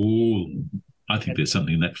 Yeah. Oh, I think there's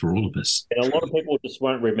something in that for all of us. And a lot of people just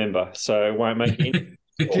won't remember, so it won't make it.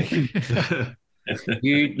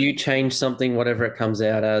 You change something, whatever it comes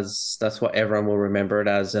out as, that's what everyone will remember it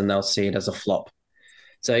as, and they'll see it as a flop.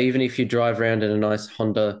 So even if you drive around in a nice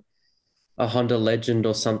Honda Legend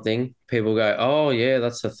or something, people go, "Oh yeah,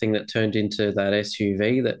 that's the thing that turned into that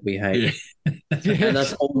SUV that we hate," and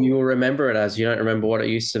that's all you will remember it as. You don't remember what it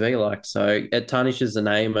used to be like. So it tarnishes the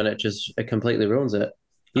name, and it completely ruins it.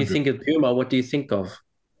 You think of Puma, what do you think of?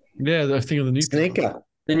 Yeah, I think of the new sneaker,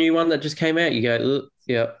 the new one that just came out. You go,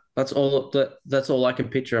 yeah. That's all I can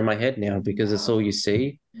picture in my head now, because it's all you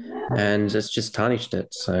see, and it's just tarnished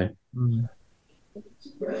it. So,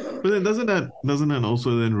 but then doesn't that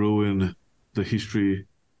also then ruin the history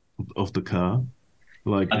of the car?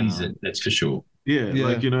 Like, that's for sure. Yeah,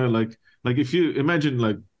 like like if you imagine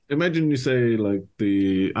you say like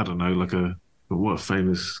the, I don't know, like what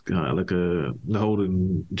famous guy, like the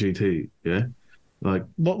Holden GT, yeah. Like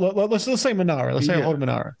let's say Monaro. Let's say a Holden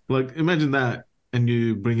Monaro. Like imagine that and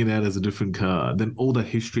you bring it out as a different car, then all the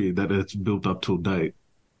history that it's built up till date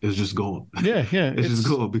is just gone. Yeah, it's just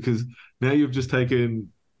gone because now you've just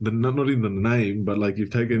taken not even the name, but like you've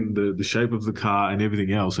taken the shape of the car and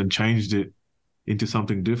everything else and changed it into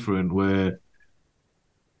something different where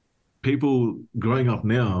people growing up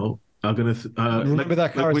now are going to remember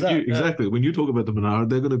that car as that. Exactly. When you talk about the Monaro,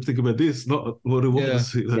 they're going to think about this, not what it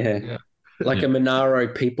was. Yeah. Like a Monaro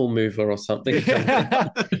people mover or something. Like,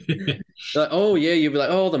 oh yeah, you'd be like,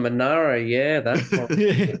 oh, the Monaro, yeah,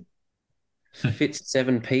 that fits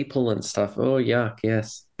 7 people and stuff. Oh yuck,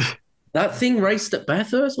 yes. That thing raced at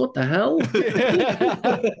Bathurst? What the hell?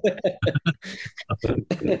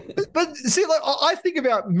 But see, like I think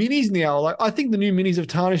about minis now. Like I think the new minis have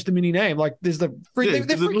tarnished the mini name. Like there's the they're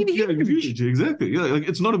freaking huge. Exactly. Yeah, like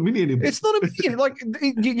it's not a mini anymore. It's not a mini. Like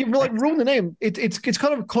you like ruin the name. It's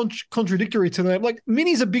kind of contradictory to the name. Like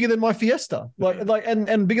minis are bigger than my Fiesta. Like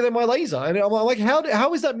and bigger than my Laser. And I'm like,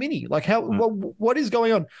 how is that mini? Like what is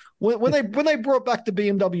going on? When they brought back the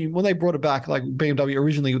BMW, when they brought it back, like BMW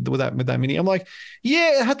originally with that mini, I'm like,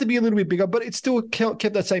 yeah, it had to be a little bit bigger, but it still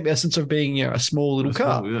kept that same essence of being, a small little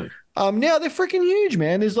car. Yeah. Now they're freaking huge,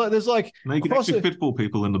 man. There's like now you can actually fit 4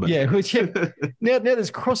 people in the back. Yeah. Now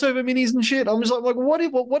there's crossover minis and shit. I'm just like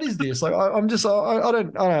what is this? Like I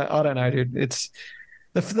don't know, dude. It's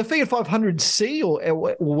the Fiat 500C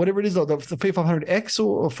or whatever it is, or the Fiat 500X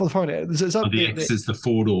or for the phone. The X is the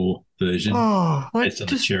 4-door version. Oh, like it's on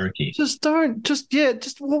the Cherokee.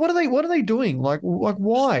 What are they doing? Like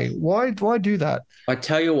why do that? I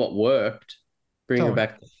tell you what worked. Bringing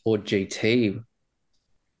back the Ford GT.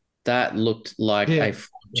 That looked like a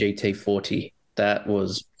Ford GT40. That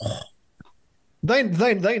was they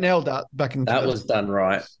nailed that back in. That was done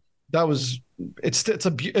right. That was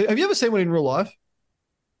have you ever seen one in real life?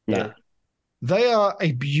 No. They are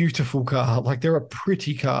a beautiful car. Like they're a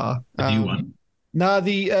pretty car. The new one. No,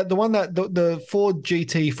 the one that the Ford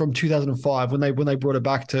GT from 2005 when they brought it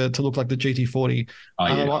back to look like the GT40.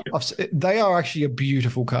 They are actually a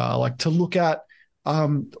beautiful car. Like to look at, all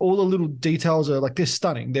the little details are like they're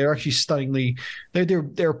stunning. They're actually stunningly.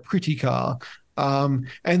 They're a pretty car. And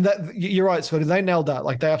that you're right, Scotty. They nailed that.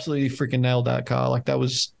 Like they absolutely freaking nailed that car. Like that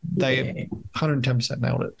was they 110%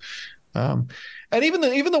 nailed it. And even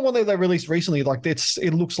the one that they released recently, like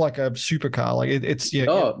it looks like a supercar. Like it's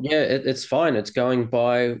it's fine. It's going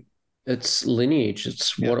by its lineage.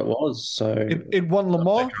 It's what it was. So it won Le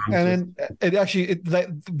Mans, and then it actually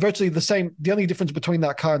virtually the same. The only difference between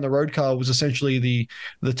that car and the road car was essentially the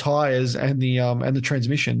tires and the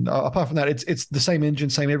transmission. Apart from that, it's the same engine,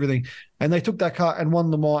 same everything. And they took that car and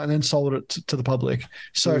won Le Mans and then sold it to the public.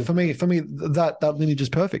 So for me, that lineage is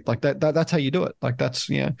perfect. Like that's how you do it. Like that's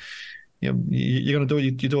you're going to do it.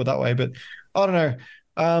 You do it that way. But I don't know.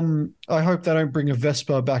 I hope they don't bring a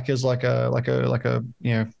Vespa back as like a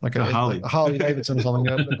Harley Davidson or something.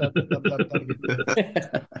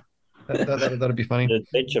 That'd be funny.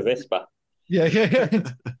 Adventure Vespa. Yeah.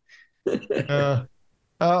 I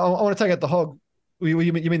want to take out the hog. You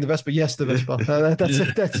mean the Vespa? Yes, the Vespa.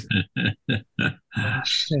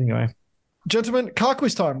 That's anyway. Gentlemen, car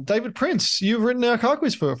quiz time. David Prince, you've written our car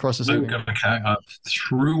quiz for us this evening. I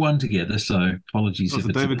threw one together, so apologies if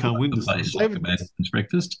David can't win this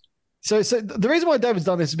breakfast. So the reason why David's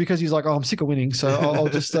done this is because he's like, I'm sick of winning, so I'll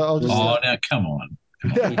just. Oh, now come on.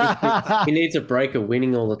 He needs a break of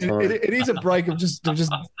winning all the time. It is a break of just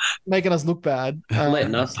making us look bad.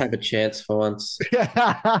 Letting us have a chance for once.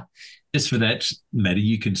 Just for that, Matty,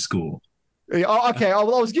 you can score. Okay, I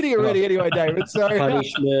was getting it ready anyway, David. So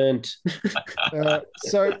punishment.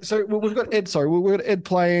 So we've got Ed. Sorry, we've got Ed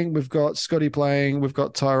playing. We've got Scotty playing. We've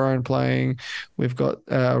got Tyrone playing. We've got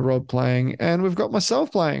Rob playing, and we've got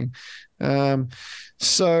myself playing.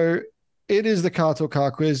 So it is the Car Talk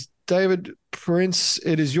car quiz. David Prince,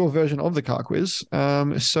 it is your version of the car quiz.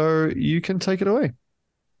 So you can take it away.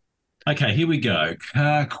 Okay, here we go.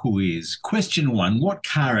 Car quiz. Question 1. What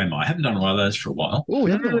car am I? I haven't done one of those for a while. Oh,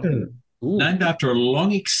 yeah. Named after a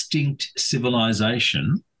long extinct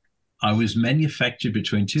civilization, I was manufactured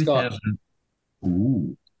between 2000.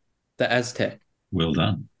 Ooh. The Aztec. Well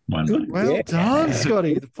done. Well done,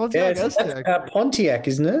 Scotty. The Pontiac Aztec. Pontiac,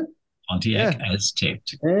 isn't it? Pontiac Aztec.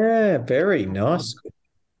 Yeah, very nice.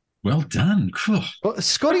 Well done. Well,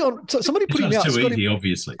 Scotty, somebody put him out. Too Scotty, easy,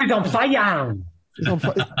 obviously. He's on fire.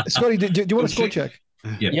 Scotty, do you want a score check?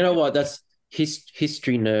 Yep. You know what? That's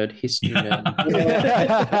history nerd.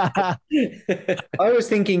 I was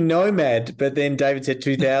thinking Nomad, but then David said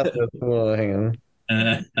 2000. Oh, hang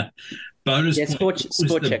on. Bonus. Yeah, score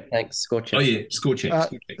check. Thanks. Score check. Oh, yeah, score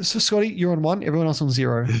check. So, Scotty, you're on 1. Everyone else on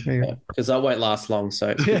 0. Because I won't last long.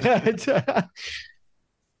 So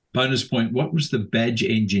Bonus point. What was the badge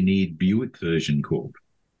engineered Buick version called?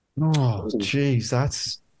 Oh, geez,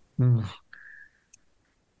 that's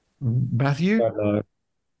Matthew. don't know.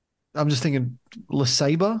 I'm just thinking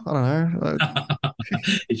LeSabre. I don't know.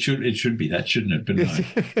 It should be that, shouldn't it? But no.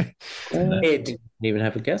 Ed. Didn't even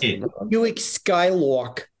have a guess. Ed. Buick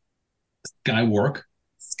Skylark. Skylark.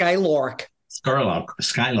 Skylark.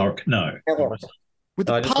 Skylark. No. With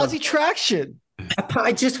I the just Parsi traction.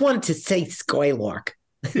 I just wanted to say Skylark.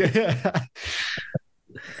 Yeah.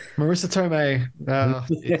 Marissa Tomei.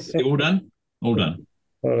 All done. All done.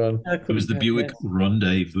 Hold on. It was the Buick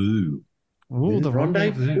Rendezvous. Ooh, the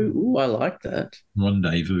rendezvous. Ooh, I like that.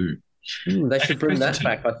 Rendezvous. They should bring that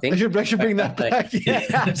back, I think. They should bring that back. Yeah.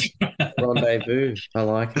 That's right. Rendezvous. I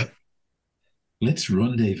like it. Let's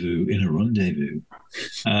rendezvous in a rendezvous.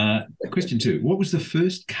 Question 2. What was the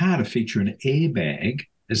first car to feature an airbag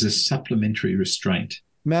as a supplementary restraint?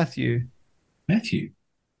 Matthew. Matthew?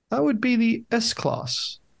 That would be the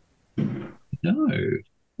S-Class. No.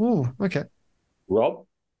 Ooh, okay. Rob,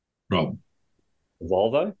 Volvo,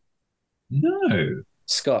 No.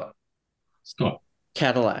 Scott.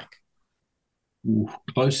 Cadillac. Ooh,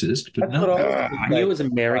 closest, but That's no. what I knew it was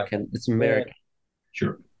American. It's American.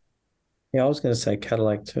 Sure. Yeah, I was going to say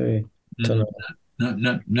Cadillac too. Don't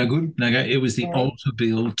know. No good. No go. It was the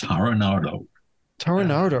Altabil Taranado.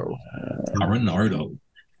 Toronado.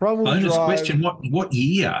 Front-wheel Bonus drive. question. What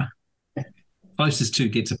year? Closest to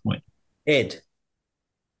gets a point. Ed.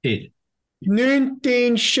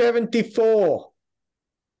 1974.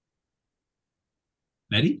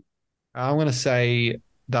 Maddie? I'm going to say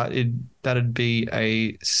that that'd be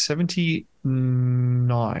a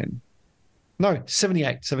 79. No,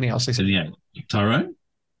 78. 78. I'll say 78. 78. Tyrone?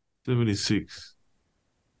 76.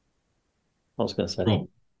 I was going to say Rob?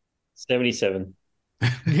 77.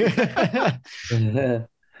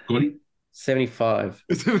 Gordy? 75.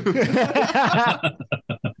 So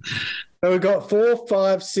we've got 4,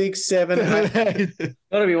 5, 6, 7, 8.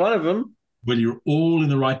 Got to be one of them. Well, you're all in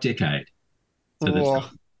the right decade. So that's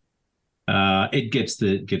Oh. It gets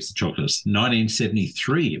the chocolates.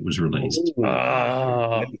 1973 it was released.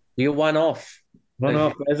 Oh, you're one off. One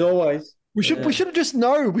off, as always. We should have just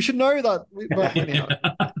known. We should know that. But anyhow.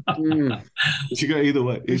 Mm. You should go either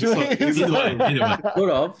way. It's just like, Either way.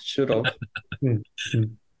 Should have.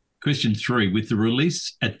 Question 3. With the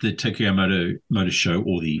release at the Tokyo Motor Show,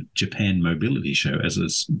 or the Japan Mobility Show, as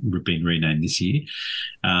it's been renamed this year,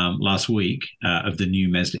 last week, of the new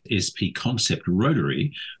Mazda SP Concept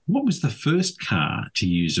Rotary, what was the first car to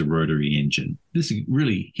use a rotary engine? This is a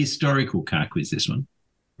really historical car quiz, this one.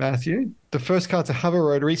 Matthew, the first car to have a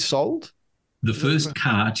rotary sold? The first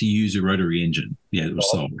car to use a rotary engine. Yeah, it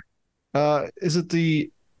was sold. Is it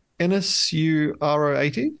the NSU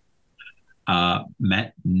R080?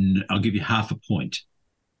 Matt, I'll give you half a point.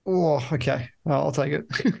 Oh, okay. I'll take it.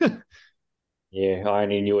 Yeah, I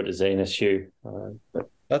only knew it as NSU. But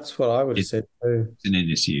That's what I would have said too. It's an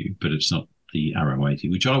NSU, but it's not the R080,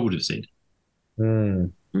 which I would have said. Hmm.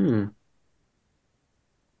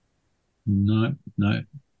 No.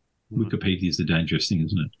 Wikipedia is the dangerous thing,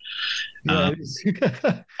 isn't it? Yeah, it is.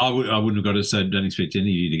 I wouldn't have got it, so don't expect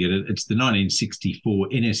any of you to get it. It's the 1964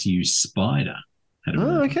 NSU Spider.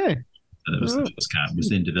 Oh, okay. So that was the first car. It was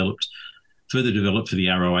then further developed for the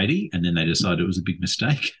R080, and then they decided it was a big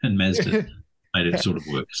mistake, and Mazda made it sort of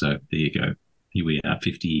work. So there you go. Here we are,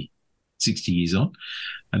 50, 60 years on,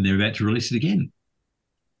 and they're about to release it again.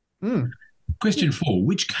 Question 4.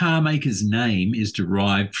 Which car maker's name is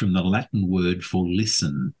derived from the Latin word for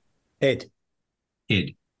listen? Ed.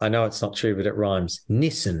 I know it's not true, but it rhymes.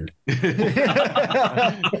 Nissan. Can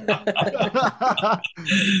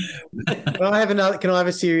I have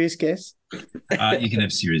a serious guess? You can have a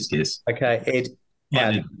serious guess. Okay, Ed.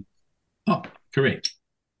 Audi. Oh, correct.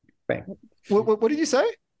 What did you say?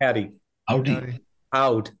 Audi. Audi.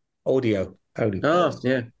 Audio. Audi. Oh,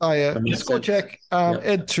 yeah. Oh, yeah. That makes Score sense. check.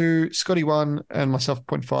 Ed 2, Scotty 1, and myself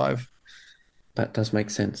 0.5. That does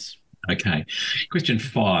make sense. Okay. Question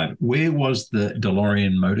 5. Where was the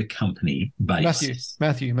DeLorean Motor Company based?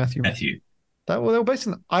 Matthew. They were based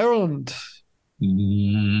in Ireland.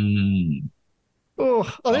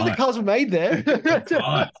 Oh, I think the cars were made there.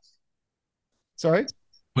 5. Sorry?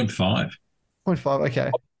 0.5. 0.5,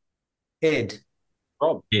 okay. Ed.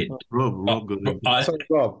 Rob. Ed. Rob got it. Sorry,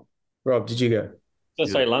 Rob. Rob, did you go?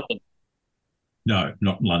 Let's say London. No,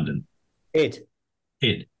 not London. Ed.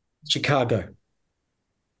 No. Chicago.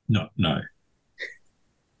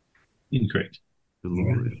 Incorrect.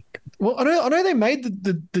 Well, I know they made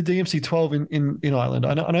the DMC 12 in Ireland.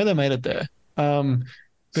 I know they made it there.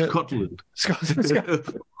 Scotland.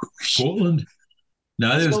 Scotland?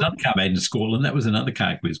 No, there was another car made in Scotland. That was another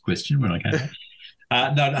car quiz question when I came back.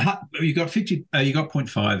 No, you got 50. You got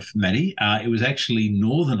 0.5, Matty. It was actually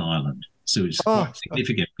Northern Ireland, so it's quite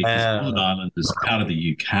significant because Northern Ireland is part of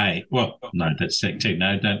the UK. Well, no, that's too.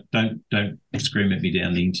 No, don't scream at me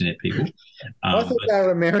down the internet, people. I thought they were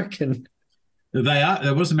American. They are.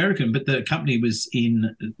 It was American, but the company was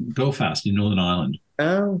in Belfast in Northern Ireland.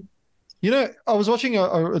 Oh. I was watching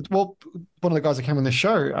one of the guys that came on the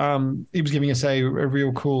show. He was giving us a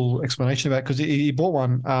real cool explanation about because he bought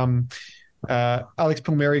one. Alex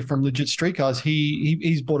Palmieri from Legit Street Cars.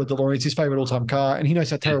 He's bought a DeLorean. It's his favorite all-time car, and he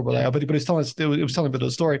knows how terrible they are. But he was telling a bit of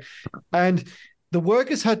the story, and the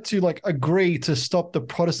workers had to agree to stop the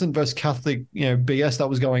Protestant versus Catholic BS that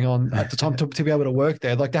was going on at the time to be able to work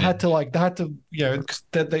there. They had to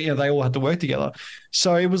they all had to work together.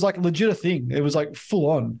 So it was legit a thing. It was full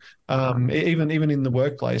on, even in the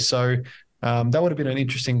workplace. So that would have been an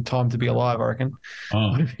interesting time to be alive, I reckon.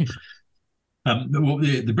 Oh. Well,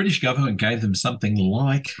 the British government gave them something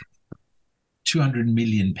like £200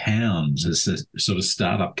 million as a sort of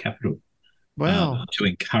startup capital. Wow! To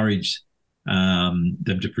encourage them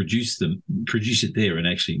to produce it there and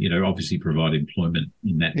actually, obviously provide employment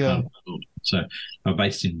in that part of the world. So they're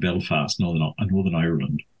based in Belfast, Northern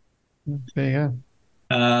Ireland. There you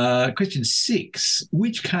go. Question 6.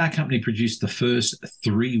 Which car company produced the first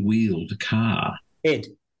three-wheeled car? Ed.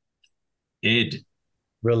 No.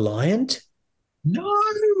 Reliant?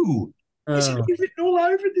 It's written all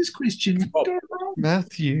over this question.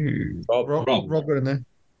 Matthew. Rob got in there.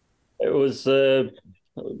 It was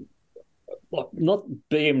not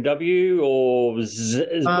BMW or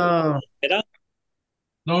better.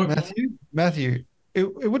 No, Matthew.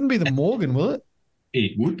 It wouldn't be the Morgan, will it?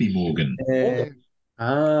 It would be Morgan. Yeah,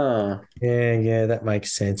 that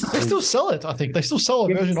makes sense. They still sell it, I think. They still sell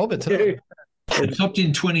a version of it today. It stopped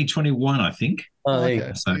in 2021, I think. Oh,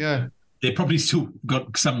 Okay. So Yeah. they've probably still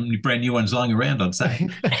got some brand new ones lying around, I'd say.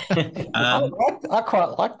 I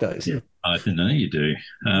quite like those. I don't know you do.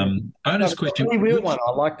 Bonus question. Three-wheel one.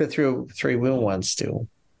 I like the three-wheel one still.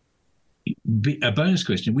 A bonus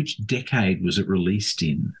question. Which decade was it released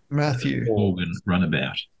in? Matthew. Morgan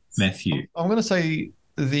Runabout. Matthew. I'm going to say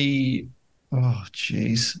the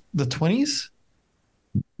 20s?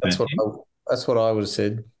 That's what I would have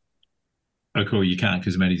said. Oh, cool. You can't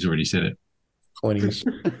because Matty's already said it. 20s.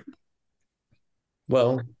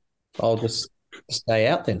 Well, I'll just stay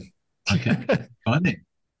out then. Okay. Fine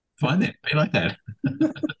then. Be like that.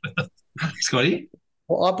 Scotty?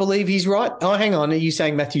 Well, I believe he's right. Oh, hang on. Are you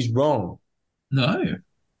saying Matthew's wrong? No.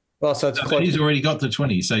 Well, so it's close. He's already got the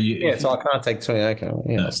 20. So so I can't take 20. Okay. Well,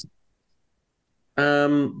 yeah.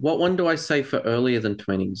 No. What one do I say for earlier than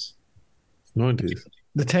 20s? 90s.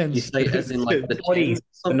 The 10s. You say as in the 20s.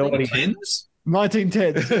 The naughty 10s?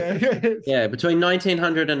 1910s. Yeah, between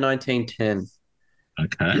 1900 and 1910.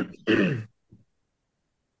 Okay.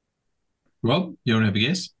 Rob, you want to have a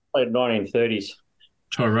guess? 1930s.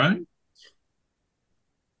 Tyrone?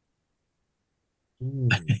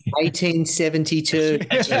 1872.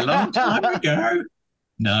 That's a long time ago.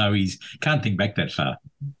 No, he can't think back that far.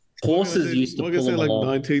 Horses used to pull them along.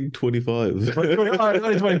 1925.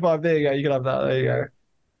 2025. There you go. You can have that. There you go.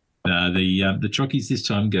 The chockies this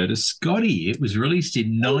time go to Scotty. It was released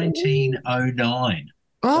in 1909.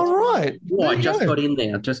 All right. Oh, I just got in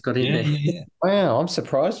there. Yeah. Wow, I'm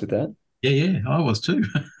surprised with that. Yeah, I was too.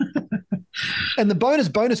 And the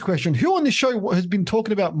bonus question: who on this show has been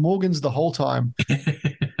talking about Morgans the whole time?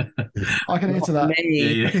 I can answer that.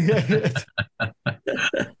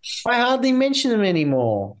 I hardly mention them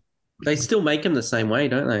anymore. They still make them the same way,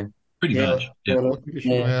 don't they? Pretty much.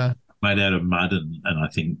 Yeah. Made out of mud and I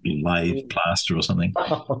think lathe plaster or something.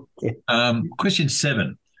 Oh, yeah. Question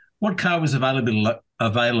 7. What car was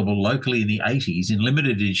available locally in the 80s in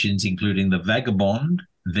limited editions, including the Vagabond,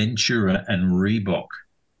 Ventura, and Reebok?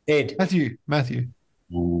 Ed. Matthew.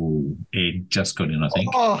 Ooh, Ed just got in, I think.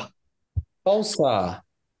 Oh, Polestar.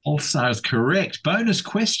 Polestar is correct. Bonus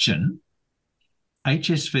question.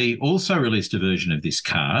 HSV also released a version of this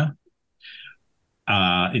car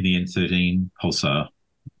in the N13 Pulsar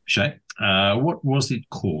shape. What was it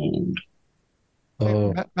called?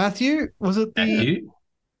 Oh. Matthew? Was it the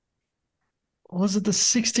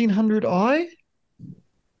 1600i?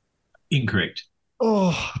 Incorrect.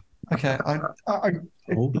 Oh, okay.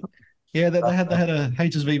 Yeah, they had a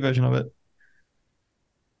HSV version of it.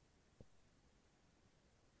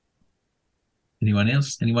 Anyone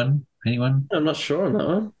else? Anyone? I'm not sure on that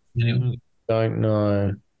one. Anyone? Don't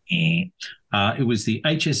know. It was the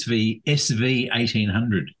HSV SV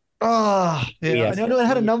 1800. Oh, yeah. Yeah. I know it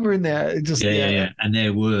had a number in there. It just, Yeah. And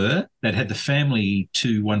that had the family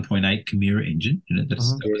 2 1.8 Chimera engine in it. That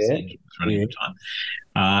was the engine that was running at the time.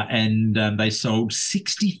 And they sold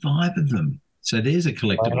 65 of them. So there's a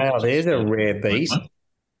collectible. Wow, there's a rare beast.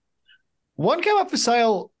 One came up for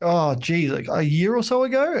sale, like a year or so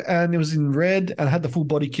ago, and it was in red and had the full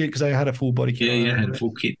body kit because they had a full body kit. Yeah, had a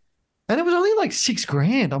full kit. And it was only like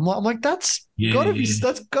 $6,000. I'm like, that's gotta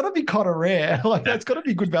be kind of rare. Like that's gotta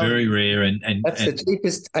be good value. Very rare, and that's the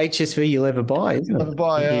cheapest HSV you'll ever buy, isn't it?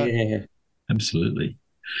 Yeah, absolutely.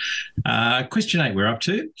 Question 8, we're up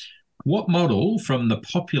to. What model from a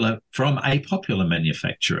popular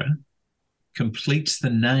manufacturer completes the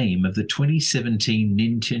name of the 2017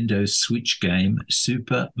 Nintendo Switch game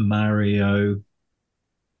Super Mario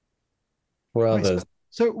Brothers?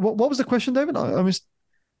 So what was the question, David? I missed.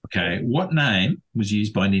 Okay, what name was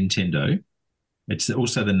used by Nintendo? It's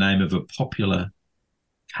also the name of a popular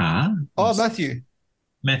car. Oh, Matthew.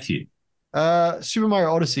 Super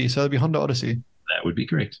Mario Odyssey. So it'd be Honda Odyssey. That would be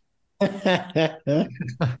correct.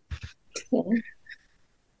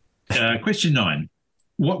 Question 9.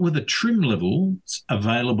 What were the trim levels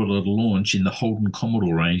available at launch in the Holden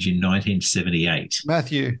Commodore range in 1978?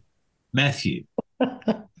 Matthew.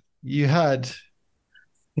 You had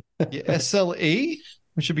your SLE,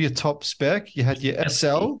 which would be your top spec. You had your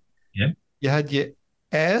SL. Yeah. You had your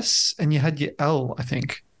S, and you had your L, I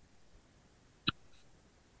think.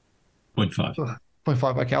 0.5.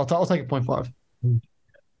 0.5. Okay, I'll take a 0.5.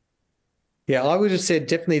 Yeah, I would have said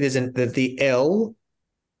definitely there's the L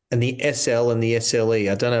and the SL and the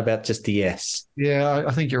SLE. I don't know about just the S. Yeah,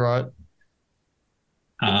 I think you're right.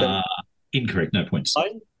 Incorrect. No points.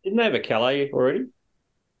 Didn't they have a Calais already?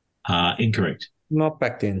 Incorrect. Not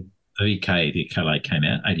back then. The Calais came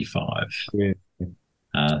out 85. Yeah.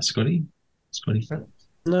 Scotty?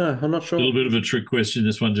 No, I'm not sure. A little bit of a trick question,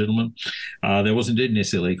 this one, gentlemen. There was indeed an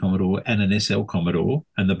SLE Commodore and an SL Commodore,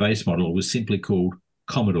 and the base model was simply called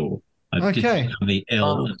Commodore. Okay. The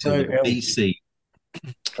L until the BC.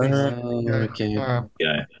 Okay.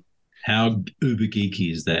 Yeah. How uber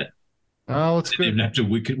geeky is that? Oh, it's good. You don't have to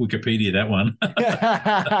Wikipedia that one.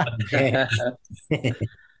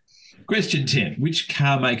 Question 10. Which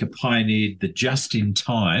car maker pioneered the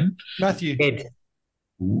just-in-time? Matthew.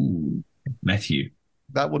 Ooh, Matthew.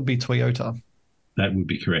 That would be Toyota. That would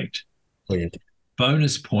be correct. Ed.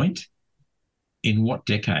 Bonus point. In what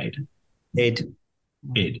decade? Ed.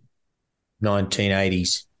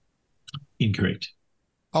 1980s. Incorrect.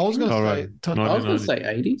 I was going to say... I was going to say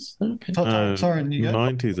 80s. Okay. Sorry,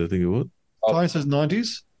 90s, I think it was. Tyrone says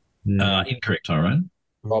 90s. Incorrect, Tyrone.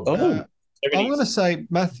 Rob. I'm going to say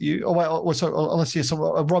Matthew. Oh, wait. Unless you...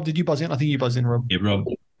 So, Rob, did you buzz in? I think you buzzed in, Rob. Yeah, Rob.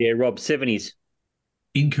 Yeah, Rob, 70s.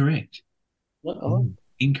 Incorrect. Oh.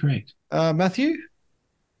 Incorrect. Matthew?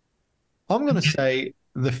 I'm going to say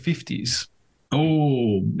the 50s.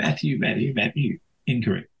 Oh, Matthew.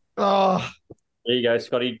 Incorrect. Oh, there you go,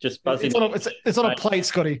 Scotty. Just buzzing. It's on a plate,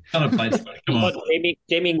 Scotty. It's on a plate, Scotty. Come on.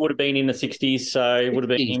 Deming would have been in the 60s, so it would have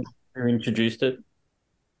been him who introduced it.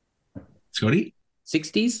 Scotty?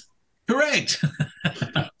 60s? Correct.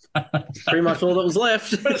 Pretty much all that was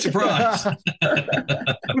left. What a surprise. Could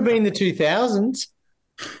have been the 2000s.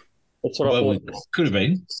 That's what I thought. Could have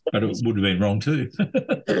been, but it would have been wrong too.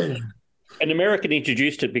 An American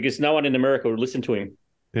introduced it because no one in America would listen to him.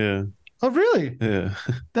 Yeah. Oh, really? Yeah.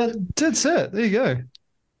 That's it. There you go.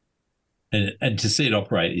 And to see it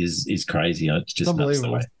operate is crazy. It's just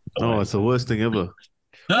unbelievable. It's the worst thing ever.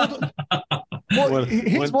 Well,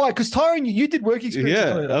 here's why. Because Tyrone, you did work experience.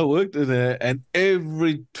 Yeah, I worked in there, and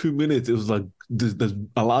every 2 minutes it was like the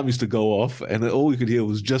alarm used to go off, and all you could hear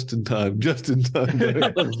was just in time. Oh,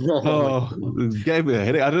 it gave me a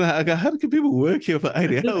headache. I don't know how can people work here for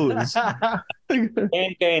 8 hours?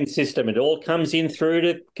 Can system. It all comes in through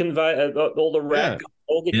to convey all the rack.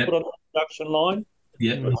 All gets put on the production line.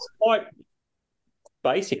 Yeah, it's quite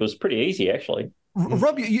basic. It was pretty easy actually.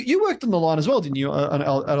 Rob, you worked on the line as well, didn't you? At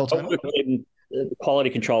Altona? I worked in quality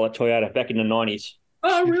control at Toyota back in the 90s.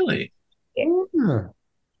 Oh, really? Yeah.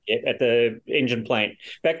 Yeah, at the engine plant.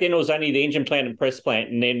 Back then, it was only the engine plant and press plant,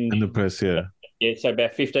 and then the press, yeah. Yeah, so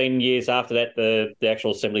about 15 years after that, the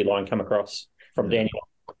actual assembly line come across from Dandenong.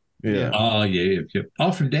 Yeah. Oh, yeah.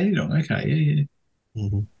 Oh, from Dandenong. Okay, yeah.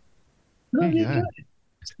 Mm-hmm. Yeah.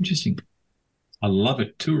 It's interesting. I love a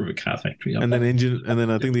tour of a car factory. And then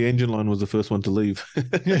I think the engine line was the first one to leave.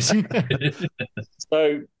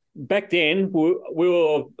 So back then, we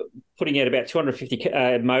were putting out about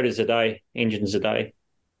 250 motors a day, engines a day.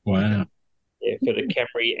 Wow. Yeah, for the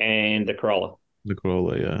Camry and the Corolla. The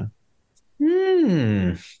Corolla,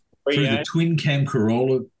 yeah. through the 3A. twin cam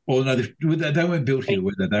Corolla. Or no, they weren't built here,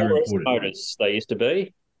 were they? They were 4S imported. motors, they used to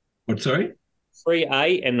be. What? Sorry.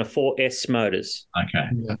 3A and the 4S motors. Okay.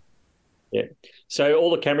 Yeah. So all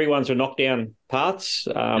the Camry ones were knockdown parts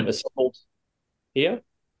assembled here.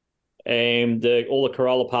 And all the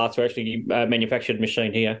Corolla parts are actually manufactured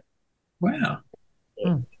machine here. Wow.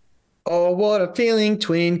 Oh, what a feeling,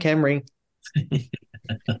 twin Camry.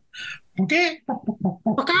 Okay.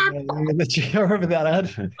 Let you go over that ad.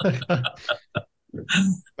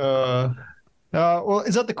 Well,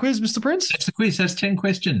 is that the quiz, Mr. Prince? That's the quiz. That's 10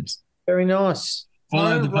 questions. Very nice. All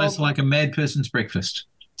over the Rob. place like a mad person's breakfast.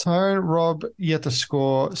 Tyrone, Rob yet to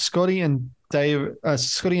score. Scotty and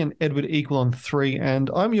Edward equal on 3, and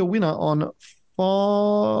I'm your winner on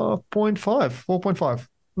 4.5.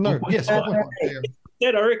 No, 4.5. yes, 4.5. Yeah.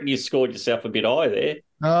 Dad, I reckon you scored yourself a bit high there.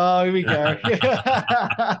 Oh, here we go.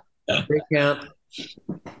 Recount.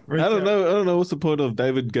 I don't know what's the point of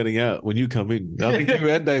David getting out when you come in. I think you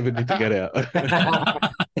and David need to get out.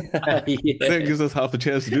 That gives us half a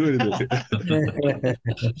chance to do anything.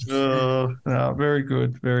 Very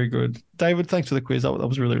good, very good. David, thanks for the quiz. That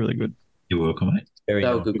was really, really good. You're welcome, mate. Very They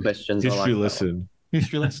were nice. good questions. I like History that lesson.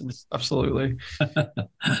 History lessons, absolutely. I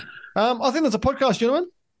think that's a podcast, gentlemen.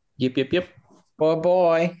 one. Yep.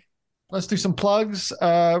 Bye-bye. Let's do some plugs.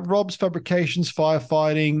 Rob's Fabrications,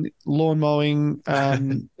 firefighting, lawn mowing.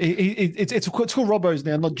 It's called Robbo's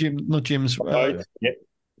now, not Jim's. Boats, yep.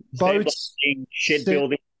 Boats. Sandblasting, shed Sa-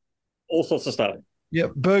 building, all sorts of stuff.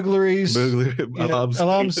 Yep, burglaries, Burglary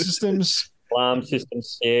alarm systems, Alarm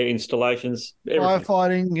systems, installations, everything.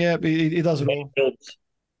 firefighting. Yep, he does it all. Builds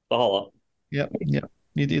the whole lot. Yep,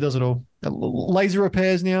 he does it all. Laser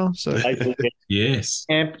repairs now, so Yes.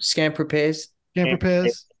 Scamp repairs. camp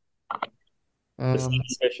repairs. The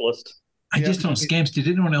specialist. Hey, just on scams, did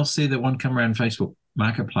anyone else see that one come around Facebook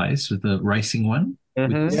Marketplace with the racing one?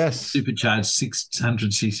 Mm-hmm. Yes, Supercharged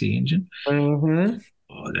 600cc engine. Mm-hmm.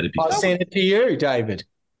 Oh, that'd be I sent it to you, David.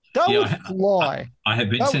 that Yeah, would fly. I have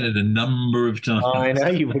been that- sent it a number of times. I know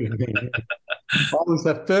you would have been. I was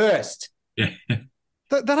the first. Yeah.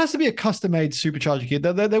 That has to be a custom-made supercharger kit.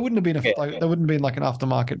 There wouldn't have been there wouldn't have been like an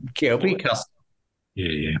aftermarket. It'll be custom.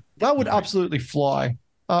 Yeah. That would absolutely fly.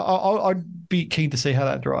 I'd be keen to see how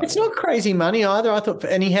that drives. It's not crazy money either. I thought,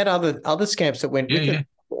 and he had other scamps that went with Yeah. it.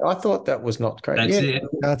 I thought that was not crazy. That's Yeah. it.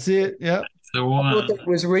 That's it. Yeah. So, I thought that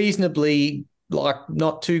was reasonably,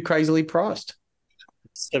 not too crazily priced.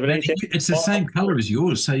 17 cents. it's the same color as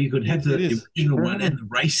yours, so you could have It the is. original one and the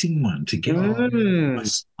racing one together. Mm.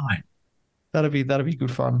 Nice sight. That'd be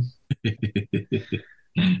good fun.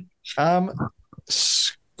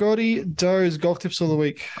 Scotty Doe's golf tips of the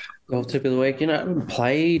week. Golf tip of the week. I haven't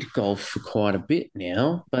played golf for quite a bit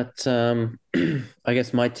now, but I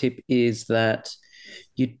guess my tip is that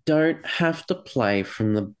you don't have to play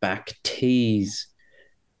from the back tees.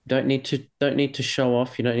 Don't need to show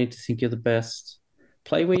off. You don't need to think you're the best.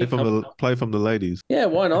 Play where you Play from the ladies. Yeah,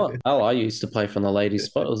 why not? Oh, I used to play from the ladies'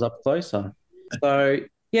 spot. It was up closer. So,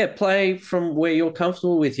 yeah, play from where you're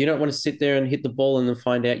comfortable with. You don't want to sit there and hit the ball and then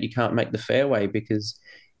find out you can't make the fairway because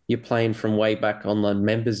you're playing from way back on the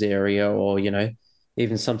members area, or,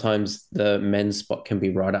 even sometimes the men's spot can be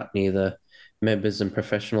right up near the members and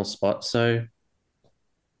professional spot. So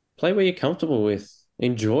play where you're comfortable with.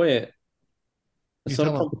 Enjoy it. It's not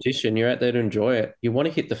a competition. You're out there to enjoy it. You want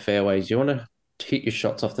to hit the fairways. You want to hit your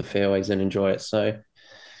shots off the fairways and enjoy it. So,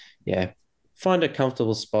 yeah, find a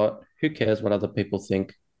comfortable spot. Who cares what other people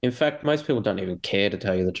think? In fact, most people don't even care, to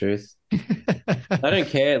tell you the truth. They don't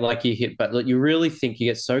care like you hit, but you really think you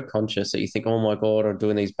get so conscious that you think, oh my God, I'm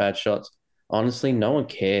doing these bad shots. Honestly, no one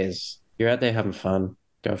cares. You're out there having fun.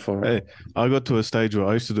 Go for it. Hey, I got to a stage where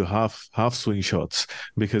I used to do half swing shots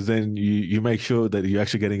because then you make sure that you're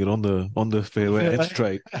actually getting it on the fairway and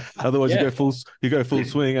straight. Otherwise, you go full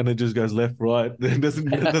swing and it just goes left, right. It doesn't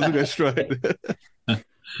go straight.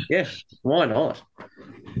 Yeah, why not?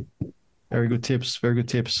 Very good tips. Very good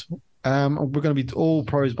tips. We're going to be all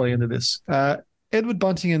pros by the end of this. Edward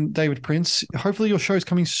Bunting and David Prince. Hopefully, your show's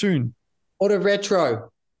coming soon. Auto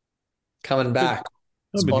Retro coming back.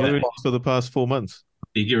 I've been doing this for the past 4 months.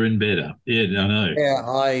 Bigger and better. Yeah, I know.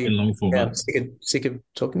 Yeah, In long format. I'm sick of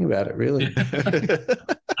talking about it, really.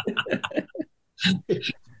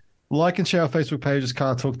 Like and share our Facebook page as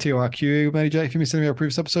Car Talk TORQ. Matty J, if you missed any of our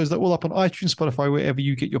previous episodes, they're all up on iTunes, Spotify, wherever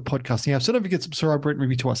you get your podcasting apps. So don't forget to subscribe, rate, and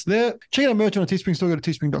review to us there. Check out our merch on our Teespring store. Go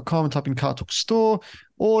to teespring.com and type in Car Talk Store.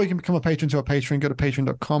 Or you can become a patron to our Patreon. Go to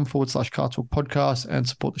patreon.com/Car Talk Podcast and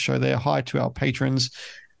support the show there. Hi to our patrons.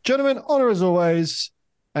 Gentlemen, honor as always.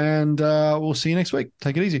 And we'll see you next week.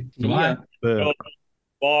 Take it easy. Bye. Yeah.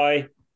 Bye.